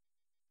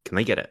can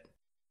they get it?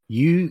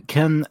 You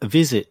can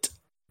visit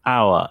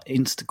our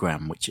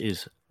Instagram, which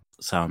is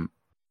Sam.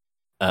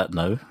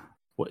 No.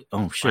 What?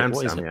 Oh shit!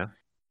 What is it? Yeah.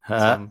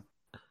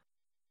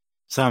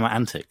 Sam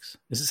Antics.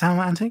 Is it Sam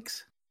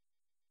Antics?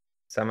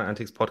 Sam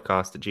Antics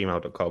Podcast at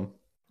gmail.com.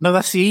 No,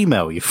 that's the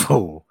email, you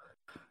fool.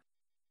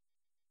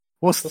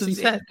 What's he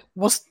said?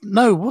 What's the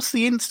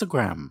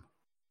Instagram?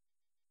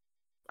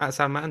 At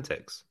Sam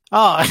Antics.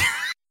 Oh.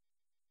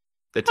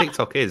 The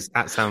TikTok is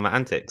at Sam Matt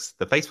Antics.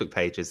 The Facebook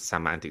page is the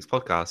Sam Matt Antics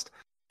Podcast.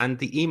 And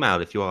the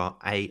email, if you are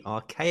a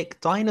archaic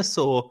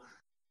dinosaur,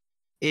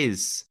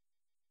 is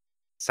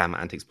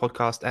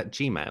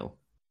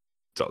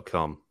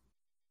sammattanticspodcast@gmail.com.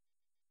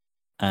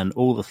 And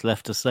all that's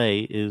left to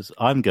say is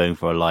I'm going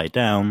for a lie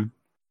down.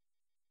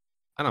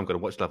 And I'm going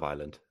to watch Love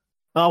Island.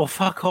 Oh,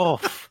 fuck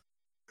off.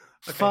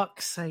 Okay.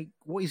 Fuck's sake.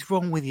 What is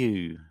wrong with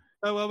you?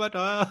 Oh, well,